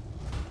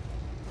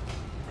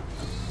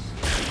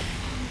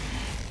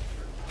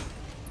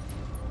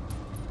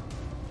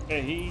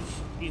 Okay,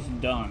 he's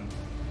done.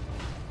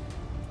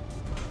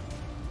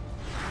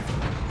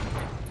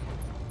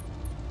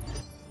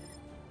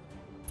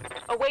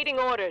 Awaiting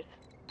orders.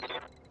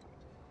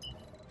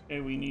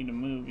 Okay, we need to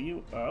move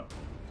you up.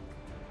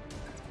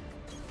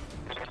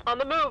 On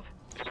the move.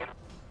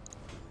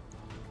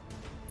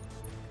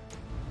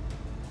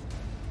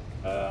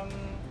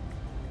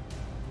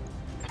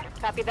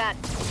 Copy that.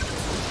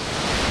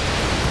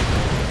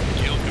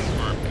 Kill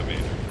confirmed,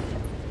 Commander.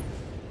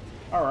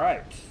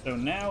 Alright, so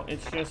now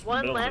it's just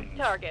One buildings. last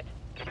target.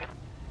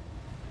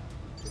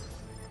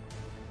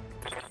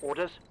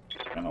 Orders.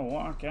 Gonna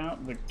walk out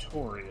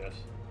victorious.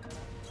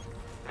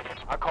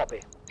 I copy.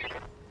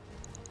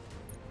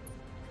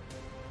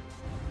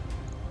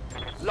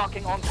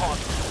 Locking on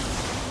target.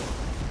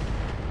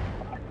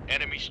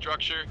 Enemy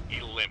structure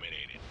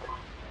eliminated.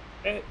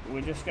 Okay,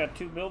 we just got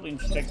 2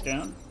 buildings taken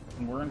down,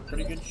 and we're in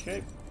pretty good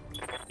shape.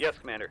 Yes,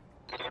 Commander.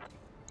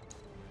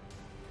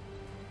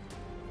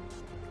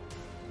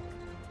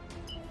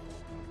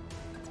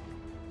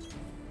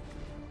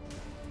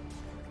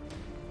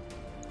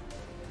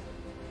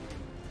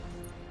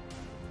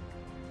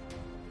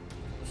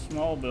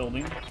 Small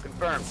building.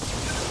 Confirmed.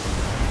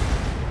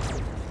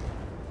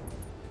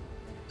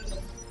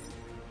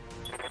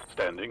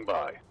 Standing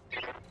by.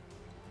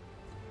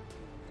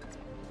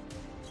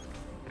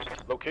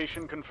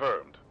 Location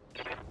confirmed.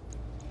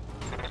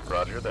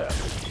 Roger that.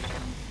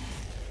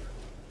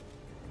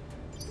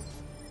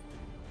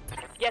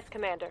 Yes,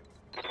 Commander.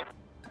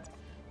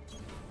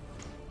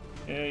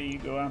 Okay, you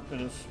go after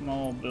this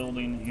small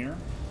building here.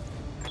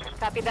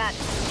 Copy that.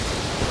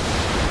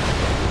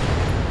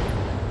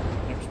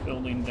 Next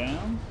building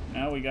down.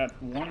 Now we got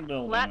 1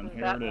 building, Latin, and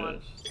here that it one.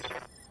 is.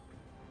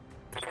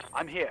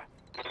 I'm here.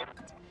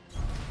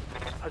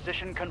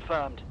 Position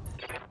confirmed.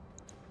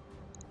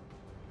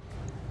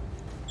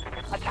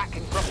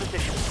 Attacking from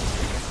position.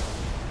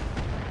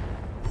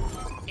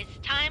 It's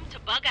time to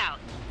bug out.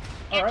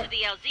 All Get right. to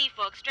the LZ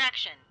for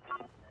extraction.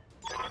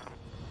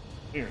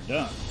 We're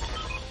done.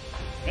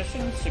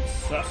 Mission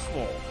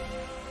successful.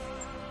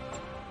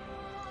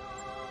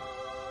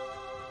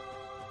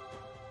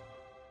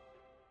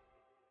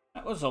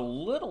 That was a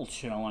little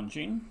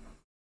challenging.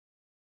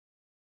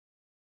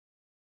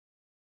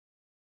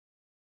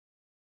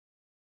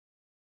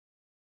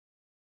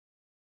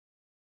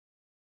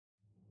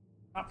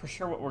 Not for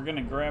sure what we're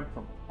gonna grab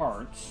for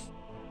parts.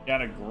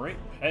 Got a great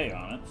pay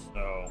on it,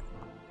 so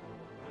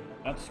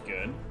that's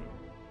good.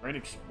 Great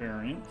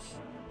experience.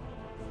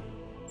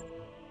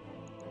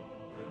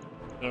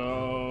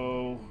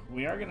 So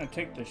we are gonna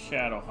take the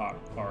Shadowhawk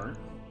part.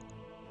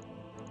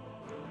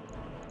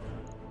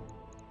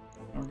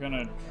 We're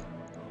gonna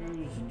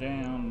cruise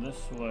down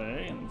this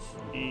way and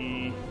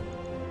see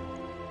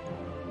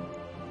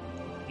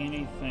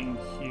anything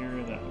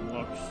here that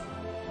looks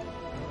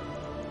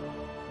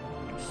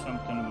like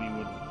something we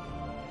would.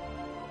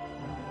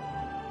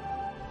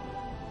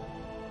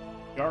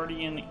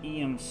 Guardian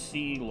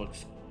EMC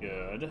looks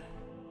good.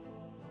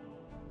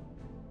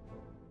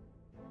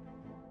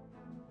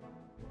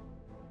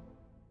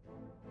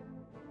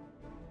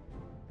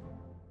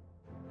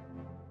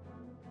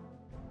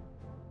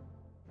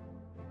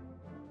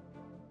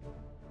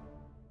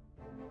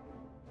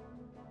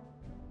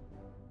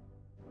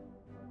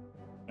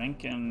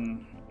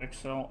 Thinking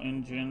XL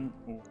engine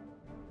or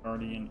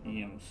Guardian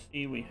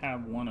EMC. We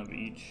have one of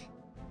each.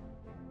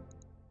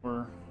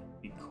 For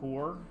the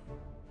core,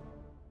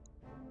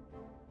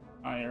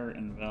 higher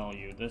in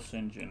value. This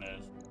engine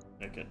is.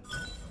 Pick it.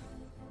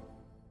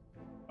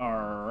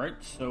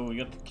 Alright, so we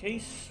got the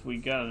case, we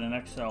got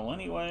an XL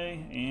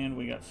anyway, and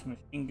we got some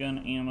machine gun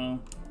ammo.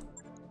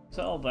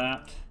 Sell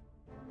that.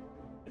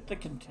 Hit the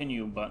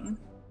continue button.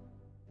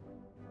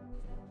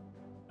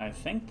 I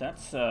think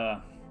that's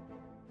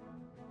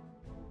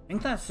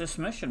this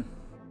mission.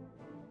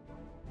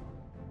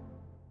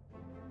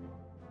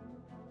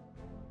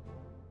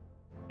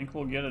 I think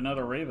we'll get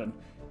another Raven.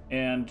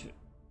 And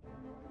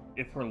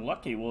if we're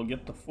lucky, we'll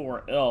get the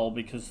 4L,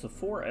 because the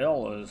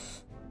 4L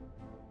is...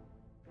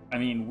 I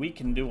mean, we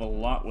can do a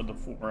lot with the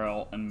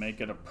 4L and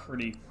make it a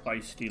pretty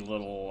feisty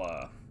little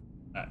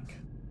mech.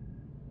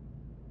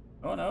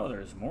 Oh no,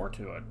 there's more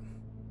to it.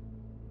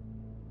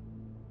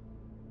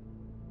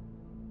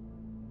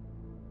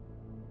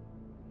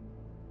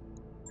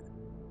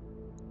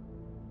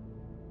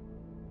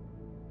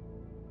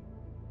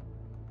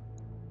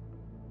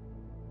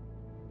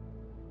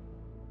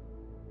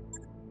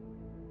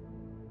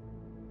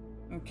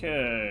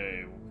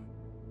 Okay.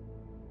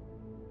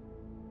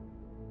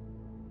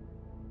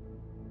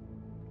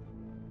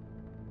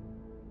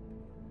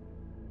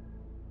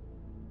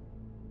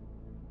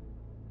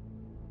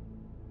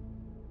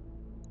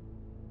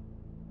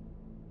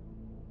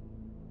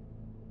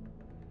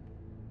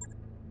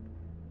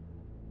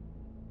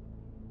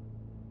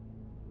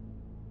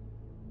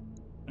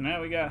 So now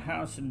we got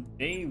House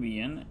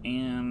Davian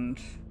and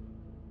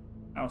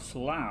House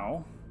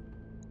Lau.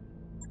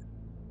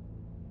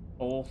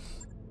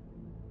 Both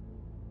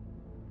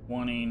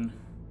wanting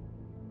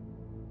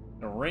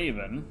the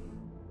Raven.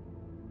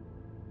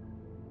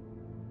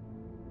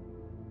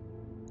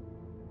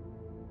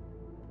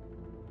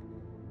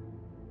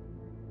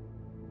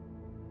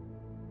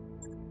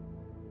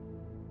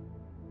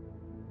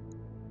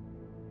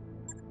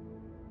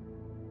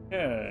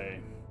 Okay.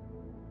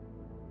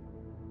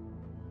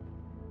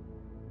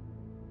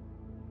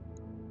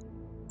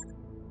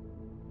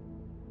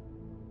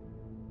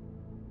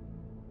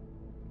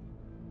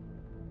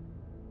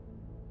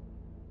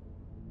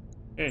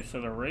 Okay,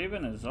 so the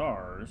Raven is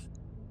ours.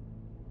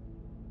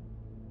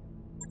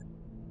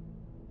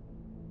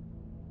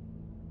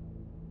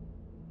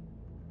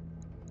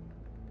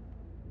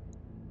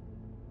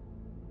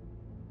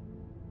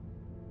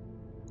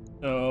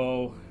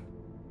 So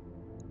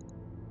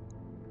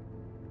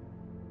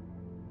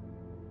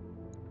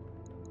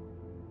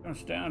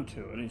comes down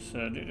to it, he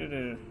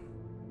said,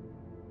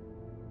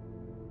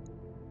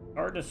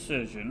 our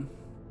decision.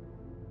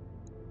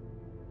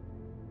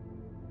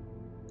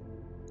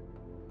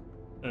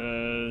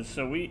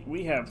 So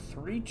we have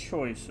three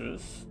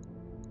choices.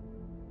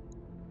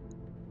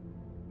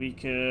 We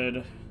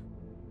could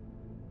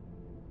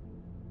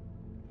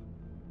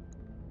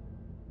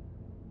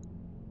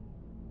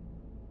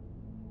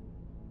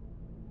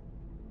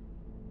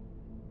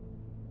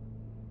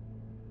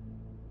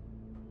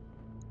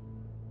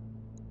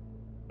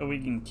so we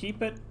can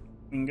keep it,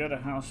 we can go to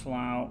House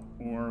Lau,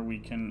 or we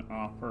can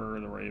offer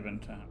the Raven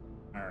to him.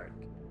 Alright.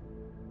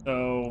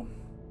 So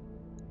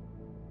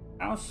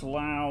House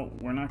Lau,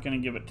 we're not going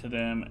to give it to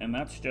them, and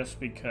that's just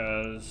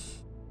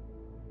because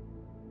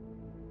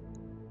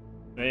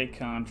they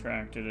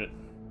contracted it.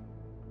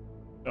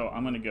 So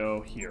I'm going to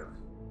go here.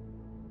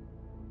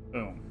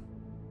 Boom.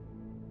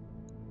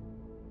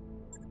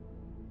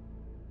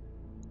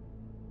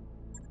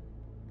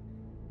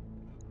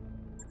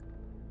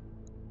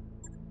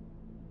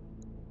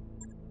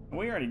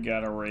 We already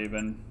got a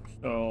Raven,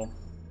 so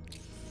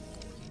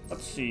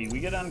let's see. We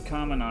get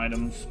uncommon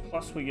items,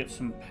 plus we get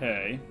some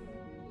pay.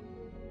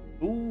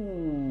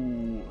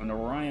 Ooh, an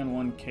Orion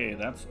 1K,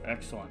 that's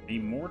excellent. A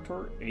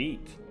Mortar 8,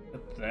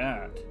 look at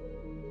that.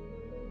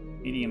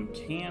 Medium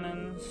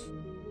cannons.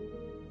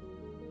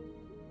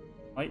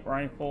 Light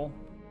rifle.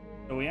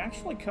 So we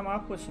actually come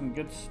up with some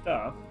good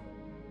stuff.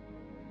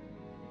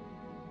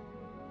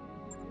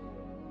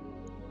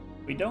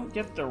 We don't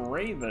get the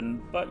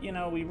Raven, but you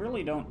know, we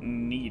really don't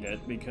need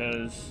it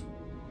because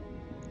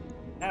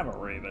we have a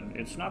Raven.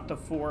 It's not the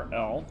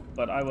 4L,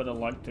 but I would have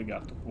liked to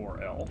got the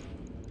 4L.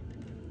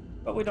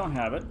 But we don't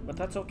have it, but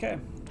that's okay.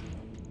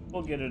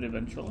 We'll get it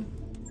eventually.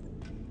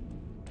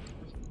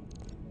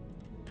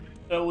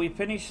 So we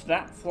finished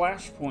that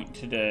flashpoint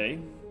today.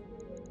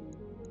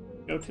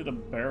 Go to the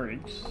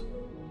barracks.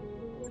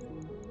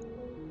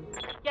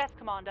 Yes,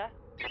 Commander.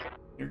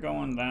 You're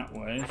going that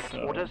way,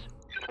 so... Orders.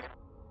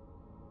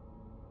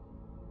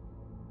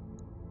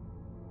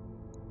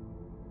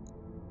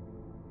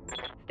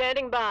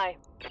 Standing by.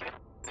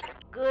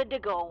 Good to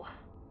go.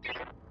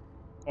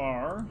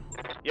 Far.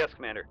 Yes,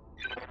 Commander.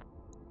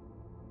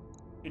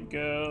 Could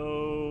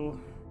go...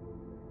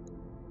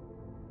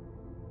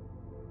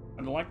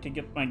 I'd like to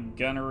get my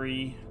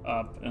gunnery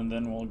up, and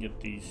then we'll get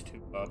these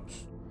two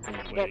ups.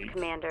 Yes,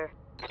 Commander.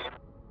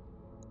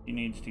 He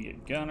needs to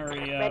get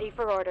gunnery up. Ready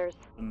for orders.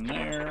 From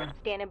there.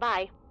 Standing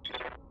by.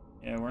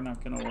 Yeah, we're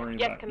not going to worry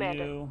Yes, about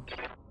Commander. you.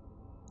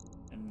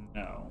 And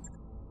no.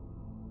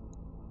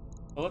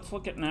 Well, let's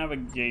look at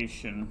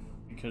navigation,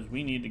 because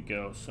we need to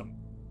go somewhere.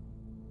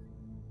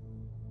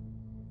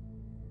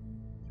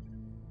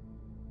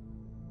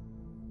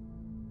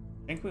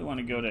 I think we want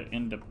to go to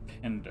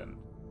Independent.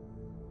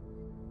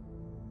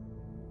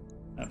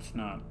 That's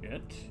not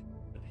it.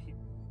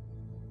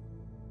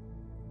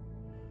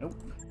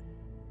 Nope.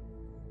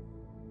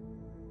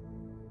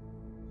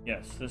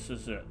 Yes, this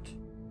is it.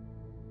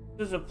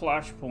 This is a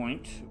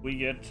flashpoint. We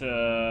get,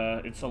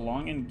 it's a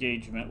long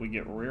engagement. We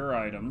get rare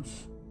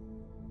items.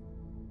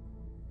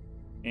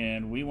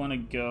 And we want to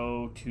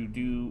go to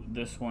do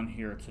this one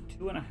here. It's a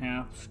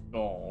 2.5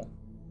 skull.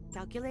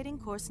 Calculating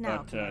course now,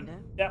 but, Commander.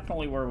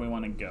 definitely where we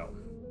want to go.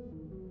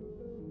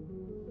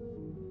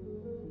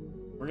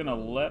 We're gonna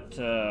let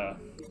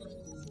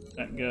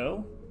that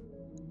go.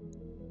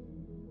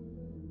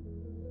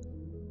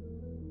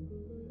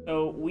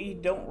 So we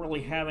don't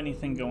really have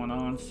anything going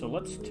on, so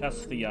let's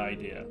test the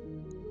idea.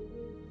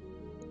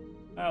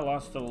 I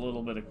lost a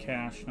little bit of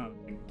cash, not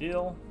a big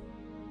deal.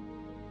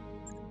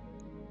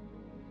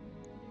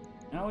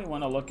 Now we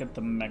want to look at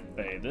the mech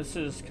bay. This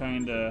is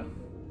kind of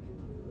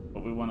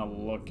what we want to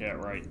look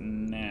at right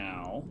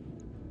now.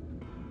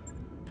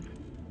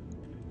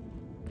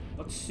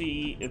 Let's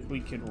see if we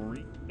can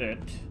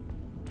refit.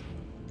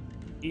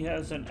 He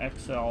has an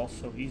XL,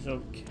 so he's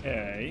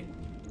okay.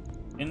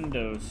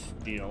 Indo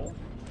steel.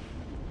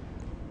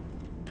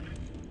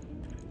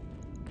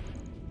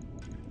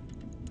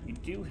 We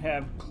do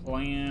have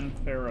Clan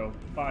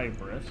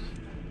Ferrofibrous.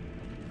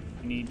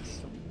 We need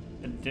some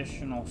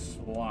additional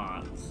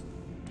slots.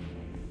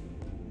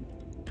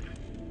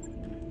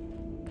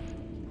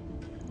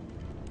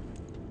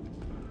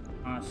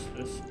 Toss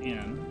this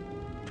in.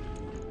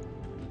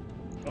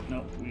 Oh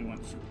no, we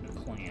want the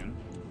clan.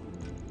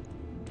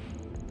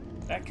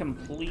 That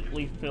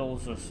completely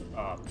fills us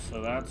up,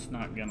 so that's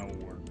not gonna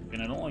work.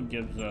 And it only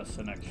gives us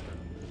an extra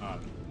ton.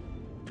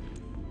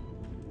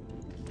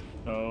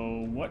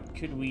 So what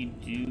could we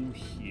do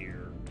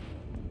here?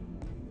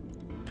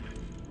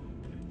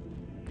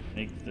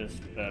 Make this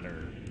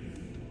better.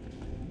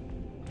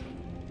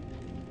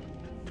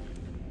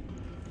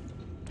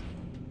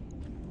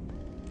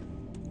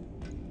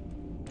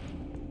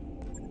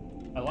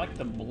 I like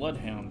the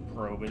Bloodhound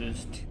probe. It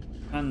is 2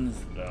 tons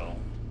though.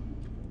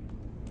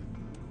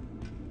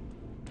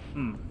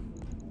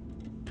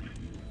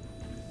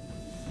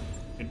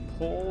 Could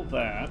pull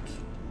that.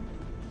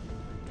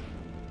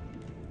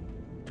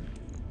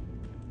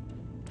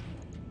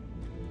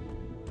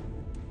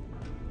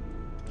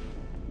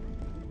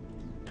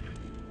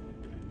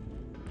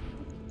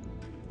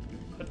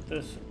 Put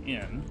this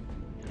in.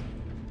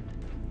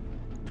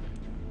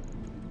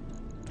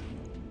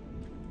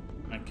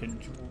 I could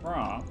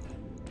drop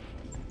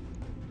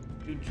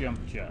 2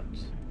 jump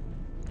jets.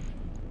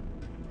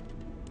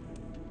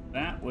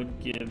 That would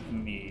give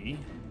me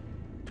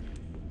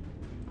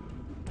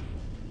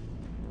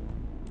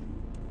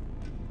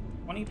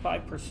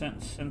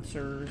 25%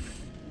 sensors,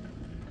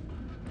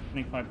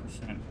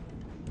 25%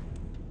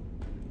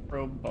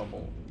 probe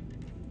bubble.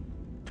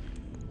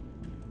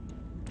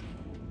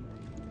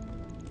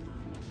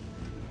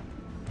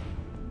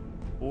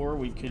 Or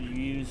we could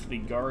use the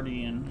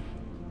Guardian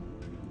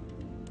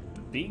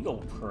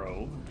Beagle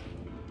probe.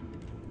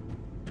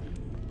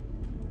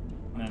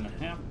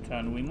 1.5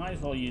 ton. We might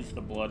as well use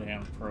the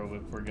Bloodhound probe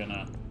if we're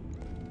gonna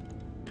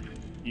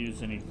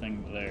use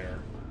anything there.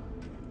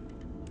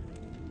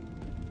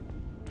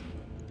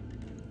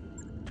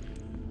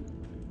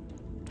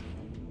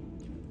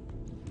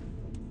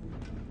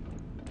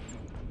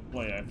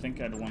 Boy, I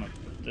think I'd want to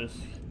put this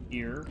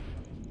here.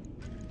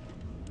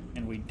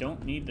 And we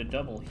don't need the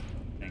double heat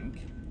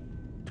sink.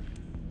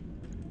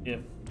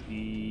 If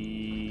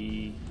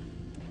we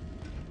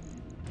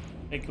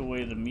take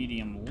away the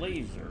medium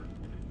laser,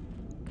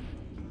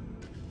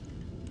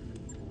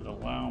 it would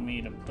allow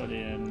me to put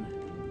in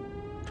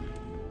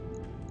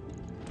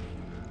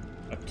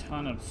a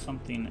ton of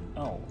something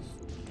else.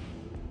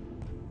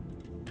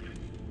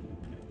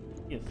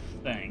 You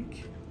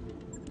think?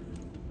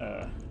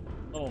 A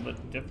little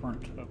bit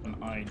different of an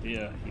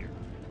idea here.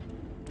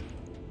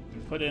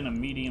 We put in a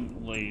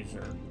medium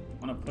laser.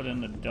 I want to put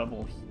in the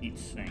double heat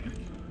sink.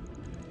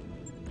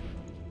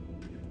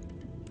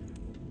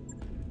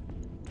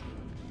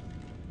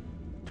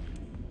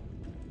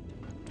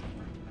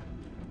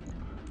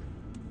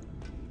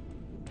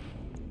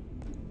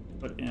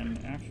 Put in,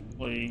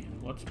 actually,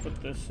 let's put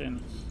this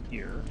in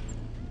here.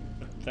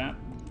 Put that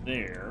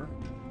there.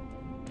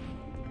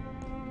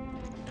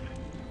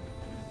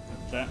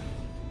 Put that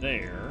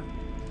there.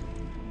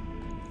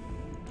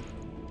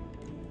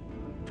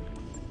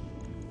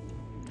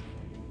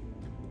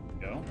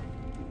 Go.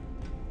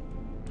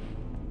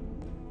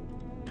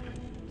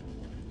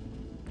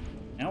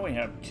 Now we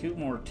have 2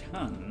 more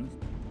tons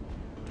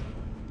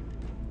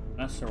to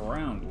mess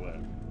around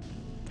with.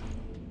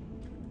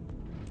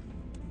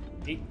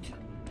 8.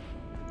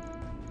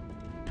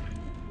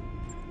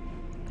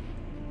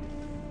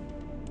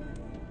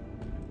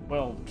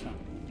 Well, tons.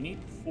 We need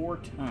 4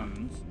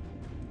 tons.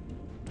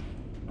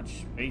 How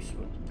much space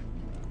would...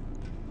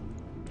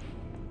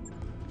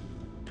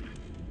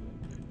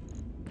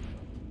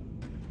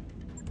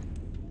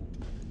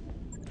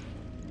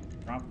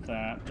 Drop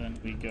that, then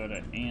we go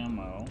to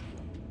ammo.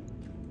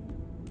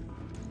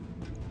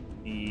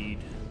 Need...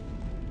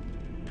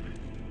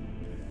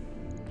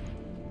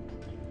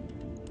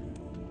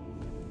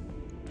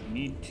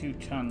 Need 2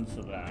 tons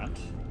of that.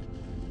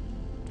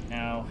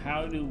 Now,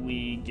 how do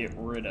we get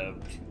rid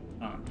of 2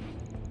 tons?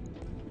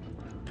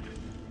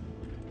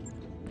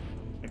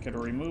 I could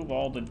remove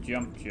all the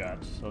jump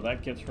jets, so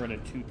that gets rid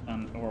of 2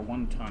 ton or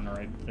 1 ton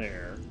right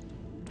there.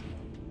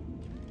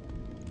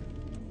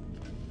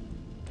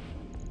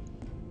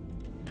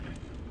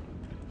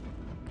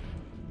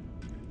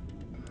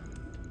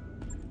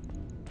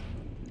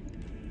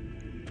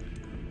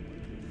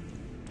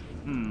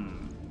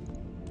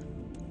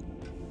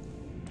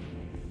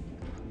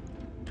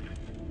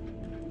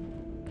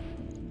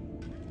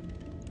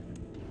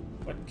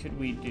 What could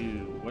we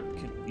do? What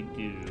could we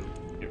do?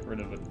 Get rid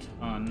of a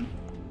ton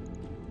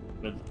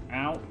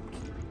without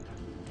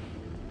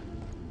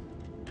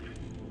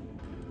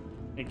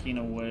taking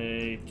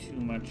away too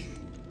much.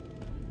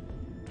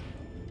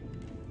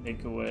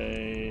 Take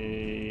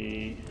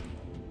away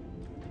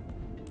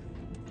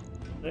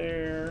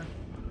there.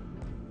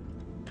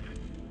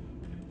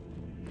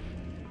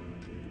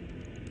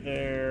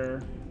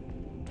 There.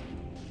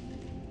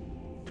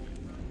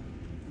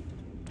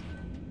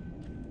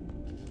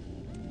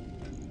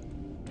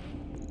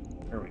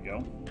 There we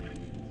go.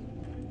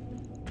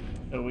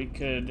 So we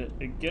could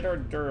get our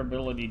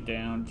durability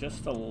down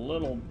just a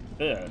little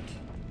bit,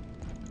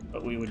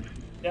 but we would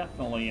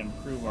definitely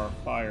improve our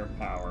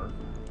firepower.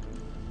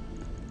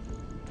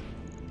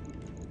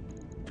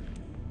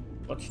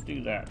 Let's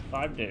do that.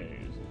 5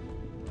 days.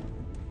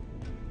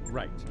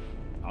 Right.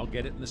 I'll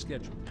get it in the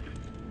schedule.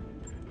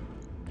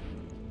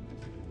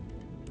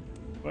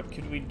 What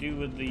could we do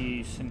with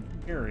the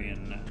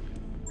Centurion?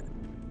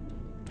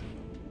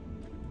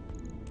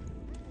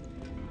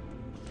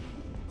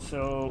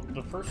 So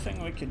the first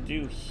thing we could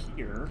do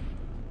here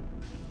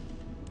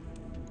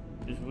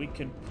is we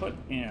could put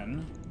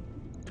in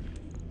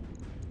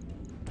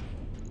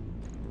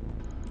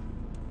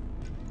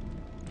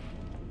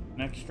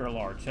an extra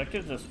large. That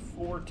gives us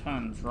 4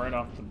 tons right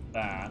off the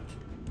bat.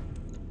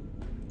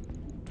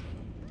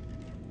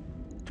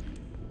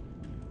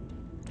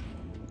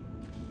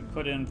 We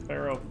put in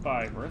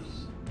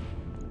ferrofibrous.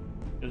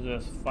 Gives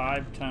us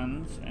 5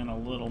 tons and a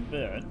little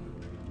bit.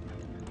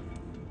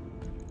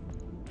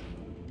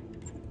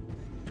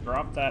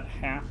 Drop that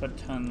half a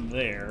ton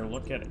there.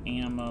 Look at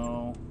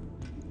ammo.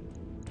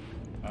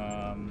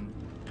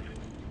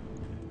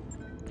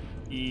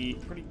 Be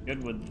pretty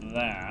good with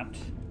that.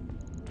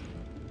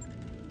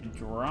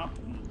 Drop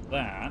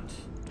that.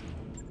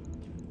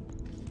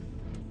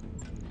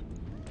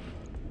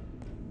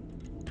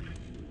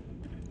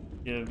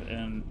 Give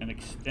an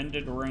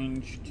extended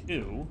range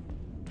 2.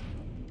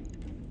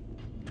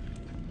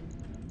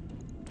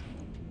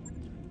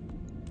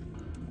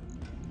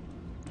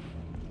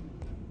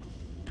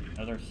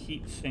 Another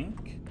heat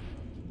sink.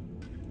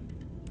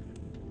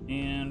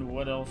 And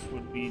what else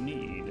would we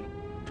need?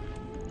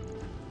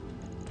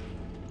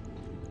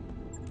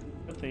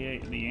 Put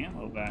the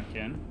ammo back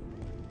in.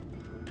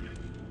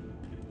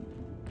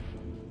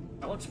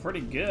 That looks pretty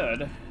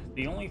good.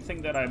 The only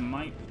thing that I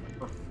might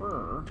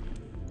prefer,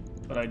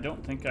 but I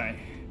don't think I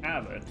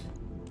have it,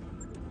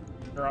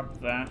 drop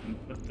that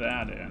and put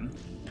that in.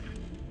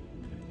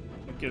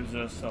 It gives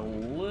us a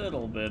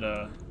little bit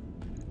of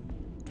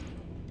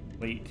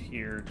weight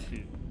here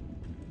to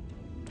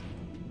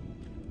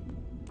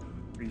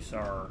increase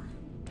our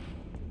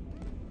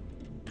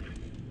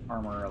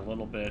armor a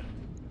little bit.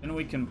 Then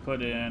we can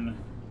put in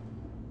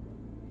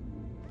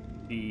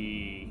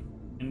the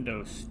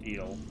endo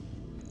steel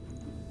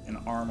and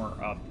armor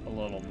up a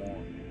little more.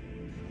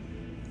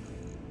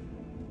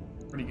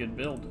 Pretty good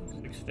build.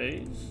 6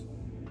 days.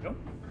 Go.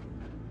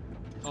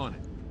 On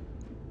it.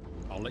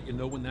 I'll let you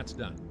know when that's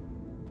done.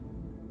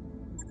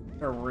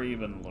 What's a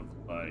Raven look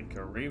like?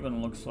 A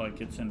Raven looks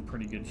like it's in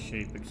pretty good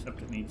shape,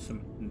 except it needs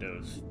some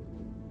endos.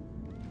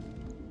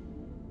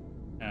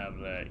 Have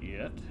that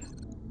yet.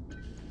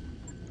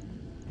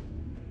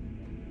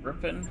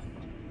 Griffin.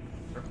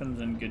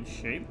 Griffin's in good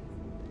shape.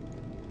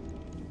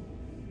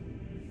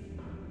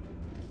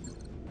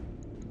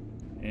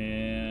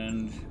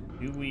 And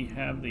do we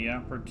have the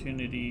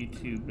opportunity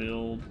to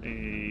build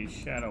a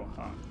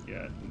Shadowhawk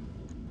yet?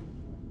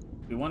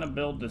 We want to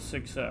build the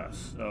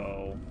 6S,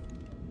 so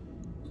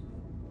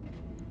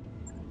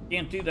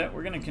can't do that.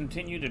 We're going to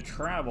continue to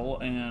travel,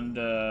 and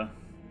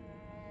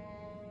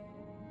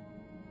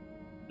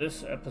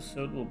this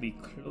episode will be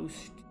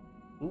close to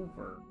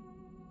over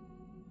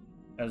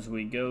as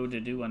we go to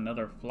do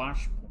another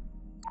flashpoint.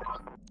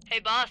 Hey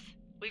boss,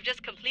 we've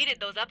just completed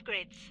those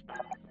upgrades.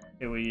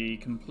 Okay, we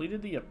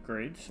completed the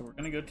upgrade, so we're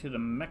going to go to the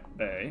mech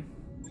bay.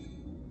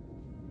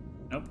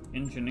 Nope,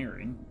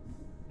 engineering.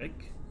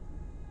 Fake.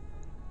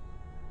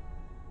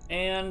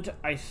 And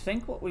I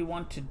think what we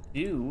want to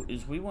do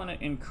is we want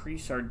to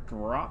increase our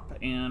drop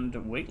and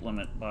weight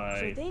limit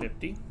by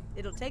 50.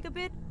 It'll take a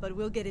bit, but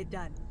we'll get it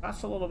done.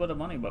 Costs a little bit of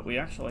money, but we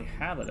actually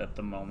have it at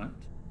the moment.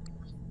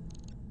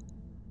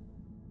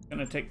 It's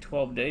going to take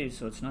 12 days,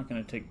 so it's not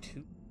going to take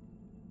 2.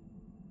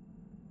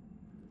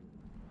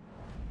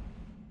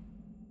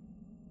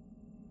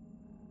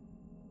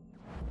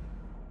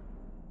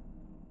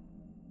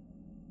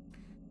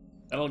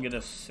 That'll get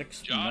us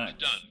 6 Job's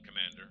mechs. done,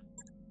 Commander.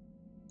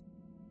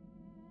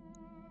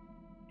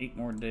 8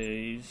 more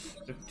days,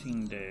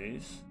 15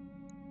 days.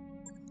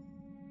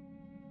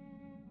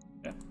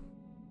 Yeah.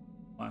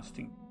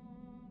 Lasting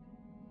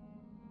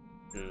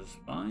is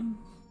fine.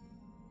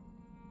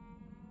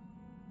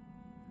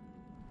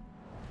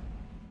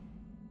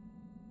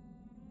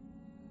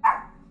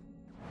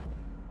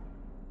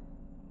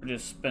 We're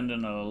just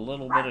spending a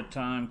little bit of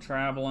time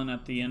traveling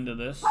at the end of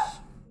this.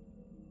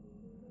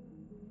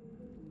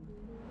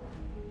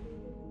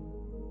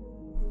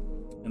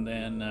 And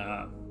then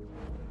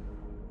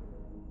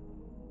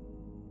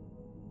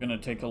gonna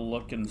take a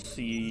look and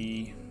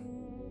see.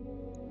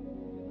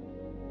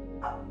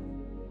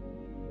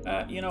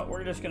 You know,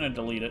 we're just gonna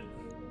delete it.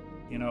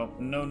 You know,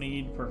 no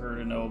need for her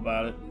to know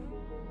about it.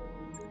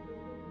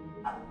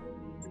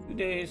 2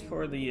 days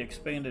for the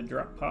expanded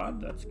drop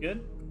pod, that's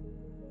good.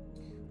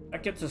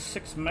 That gets us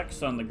 6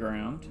 mechs on the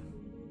ground.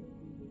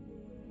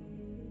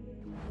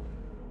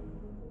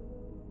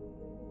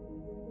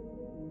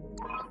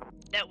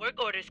 That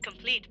work order's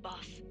complete,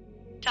 boss.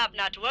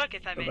 Top-notch work,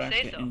 if I Go may back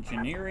say to so.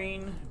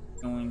 engineering.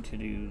 Going to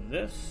do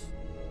this.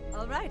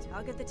 Alright,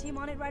 I'll get the team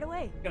on it right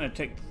away. It's gonna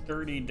take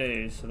 30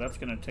 days, so that's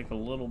gonna take a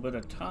little bit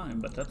of time,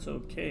 but that's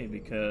okay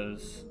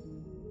because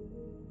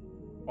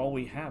all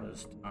we have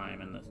is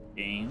time in this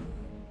game.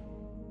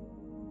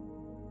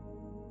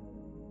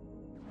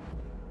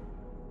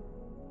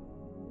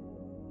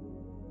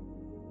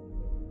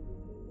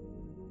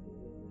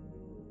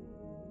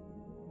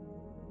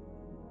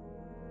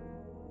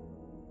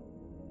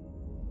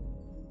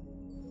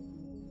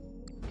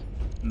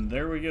 And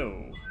there we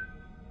go.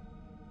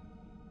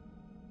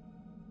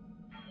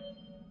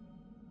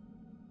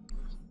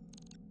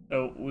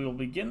 So we'll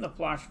begin the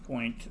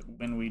flashpoint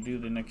when we do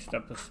the next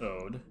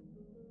episode.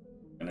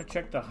 I'm gonna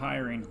check the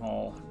hiring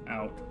hall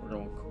out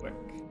real quick.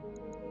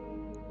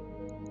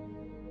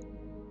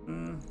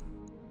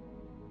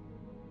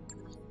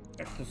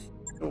 Check the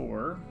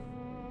store.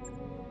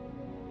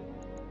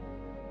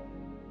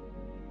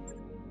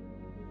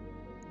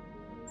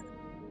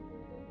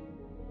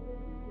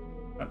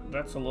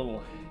 That's a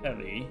little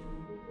heavy.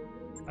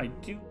 I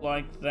do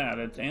like that.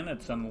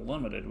 It's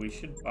unlimited. We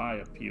should buy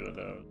a few of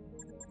those.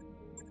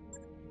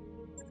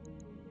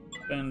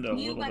 Spend a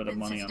little bit of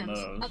money on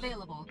those.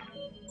 Available.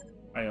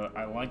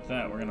 I like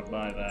that. We're gonna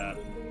buy that.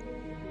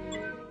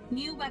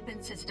 New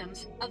weapon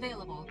systems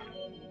available.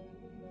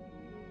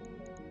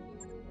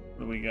 What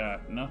do we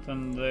got?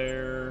 Nothing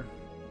there.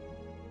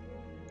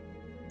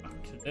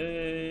 Not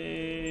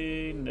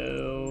today.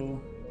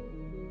 No.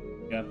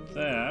 Got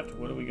that.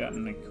 What do we got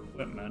in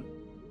equipment?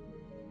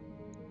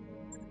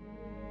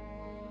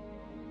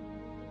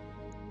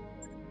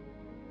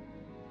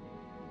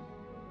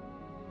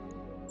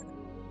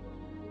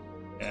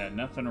 Yeah,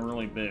 nothing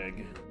really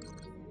big.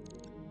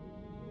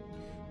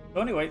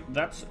 So anyway,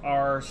 that's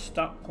our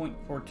stop point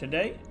for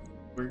today.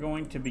 We're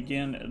going to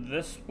begin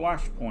this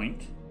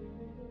flashpoint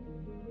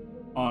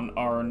on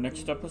our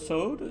next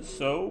episode.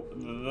 So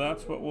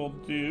that's what we'll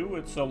do.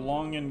 It's a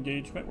long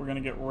engagement. We're going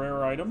to get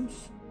rare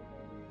items.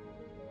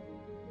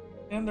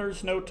 And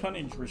there's no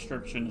tonnage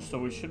restrictions, so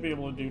we should be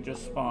able to do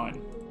just fine.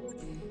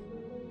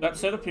 That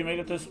said, if you made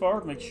it this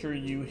far, make sure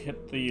you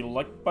hit the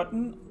like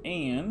button,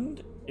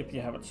 and if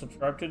you haven't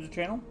subscribed to the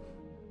channel,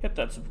 hit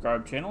that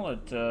subscribe channel.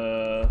 It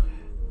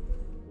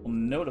will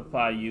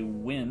notify you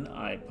when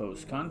I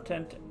post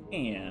content,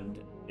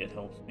 and it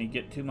helps me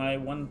get to my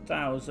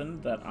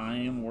 1,000 that I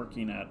am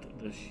working at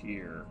this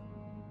year.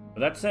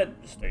 With that said,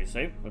 stay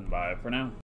safe, and bye for now.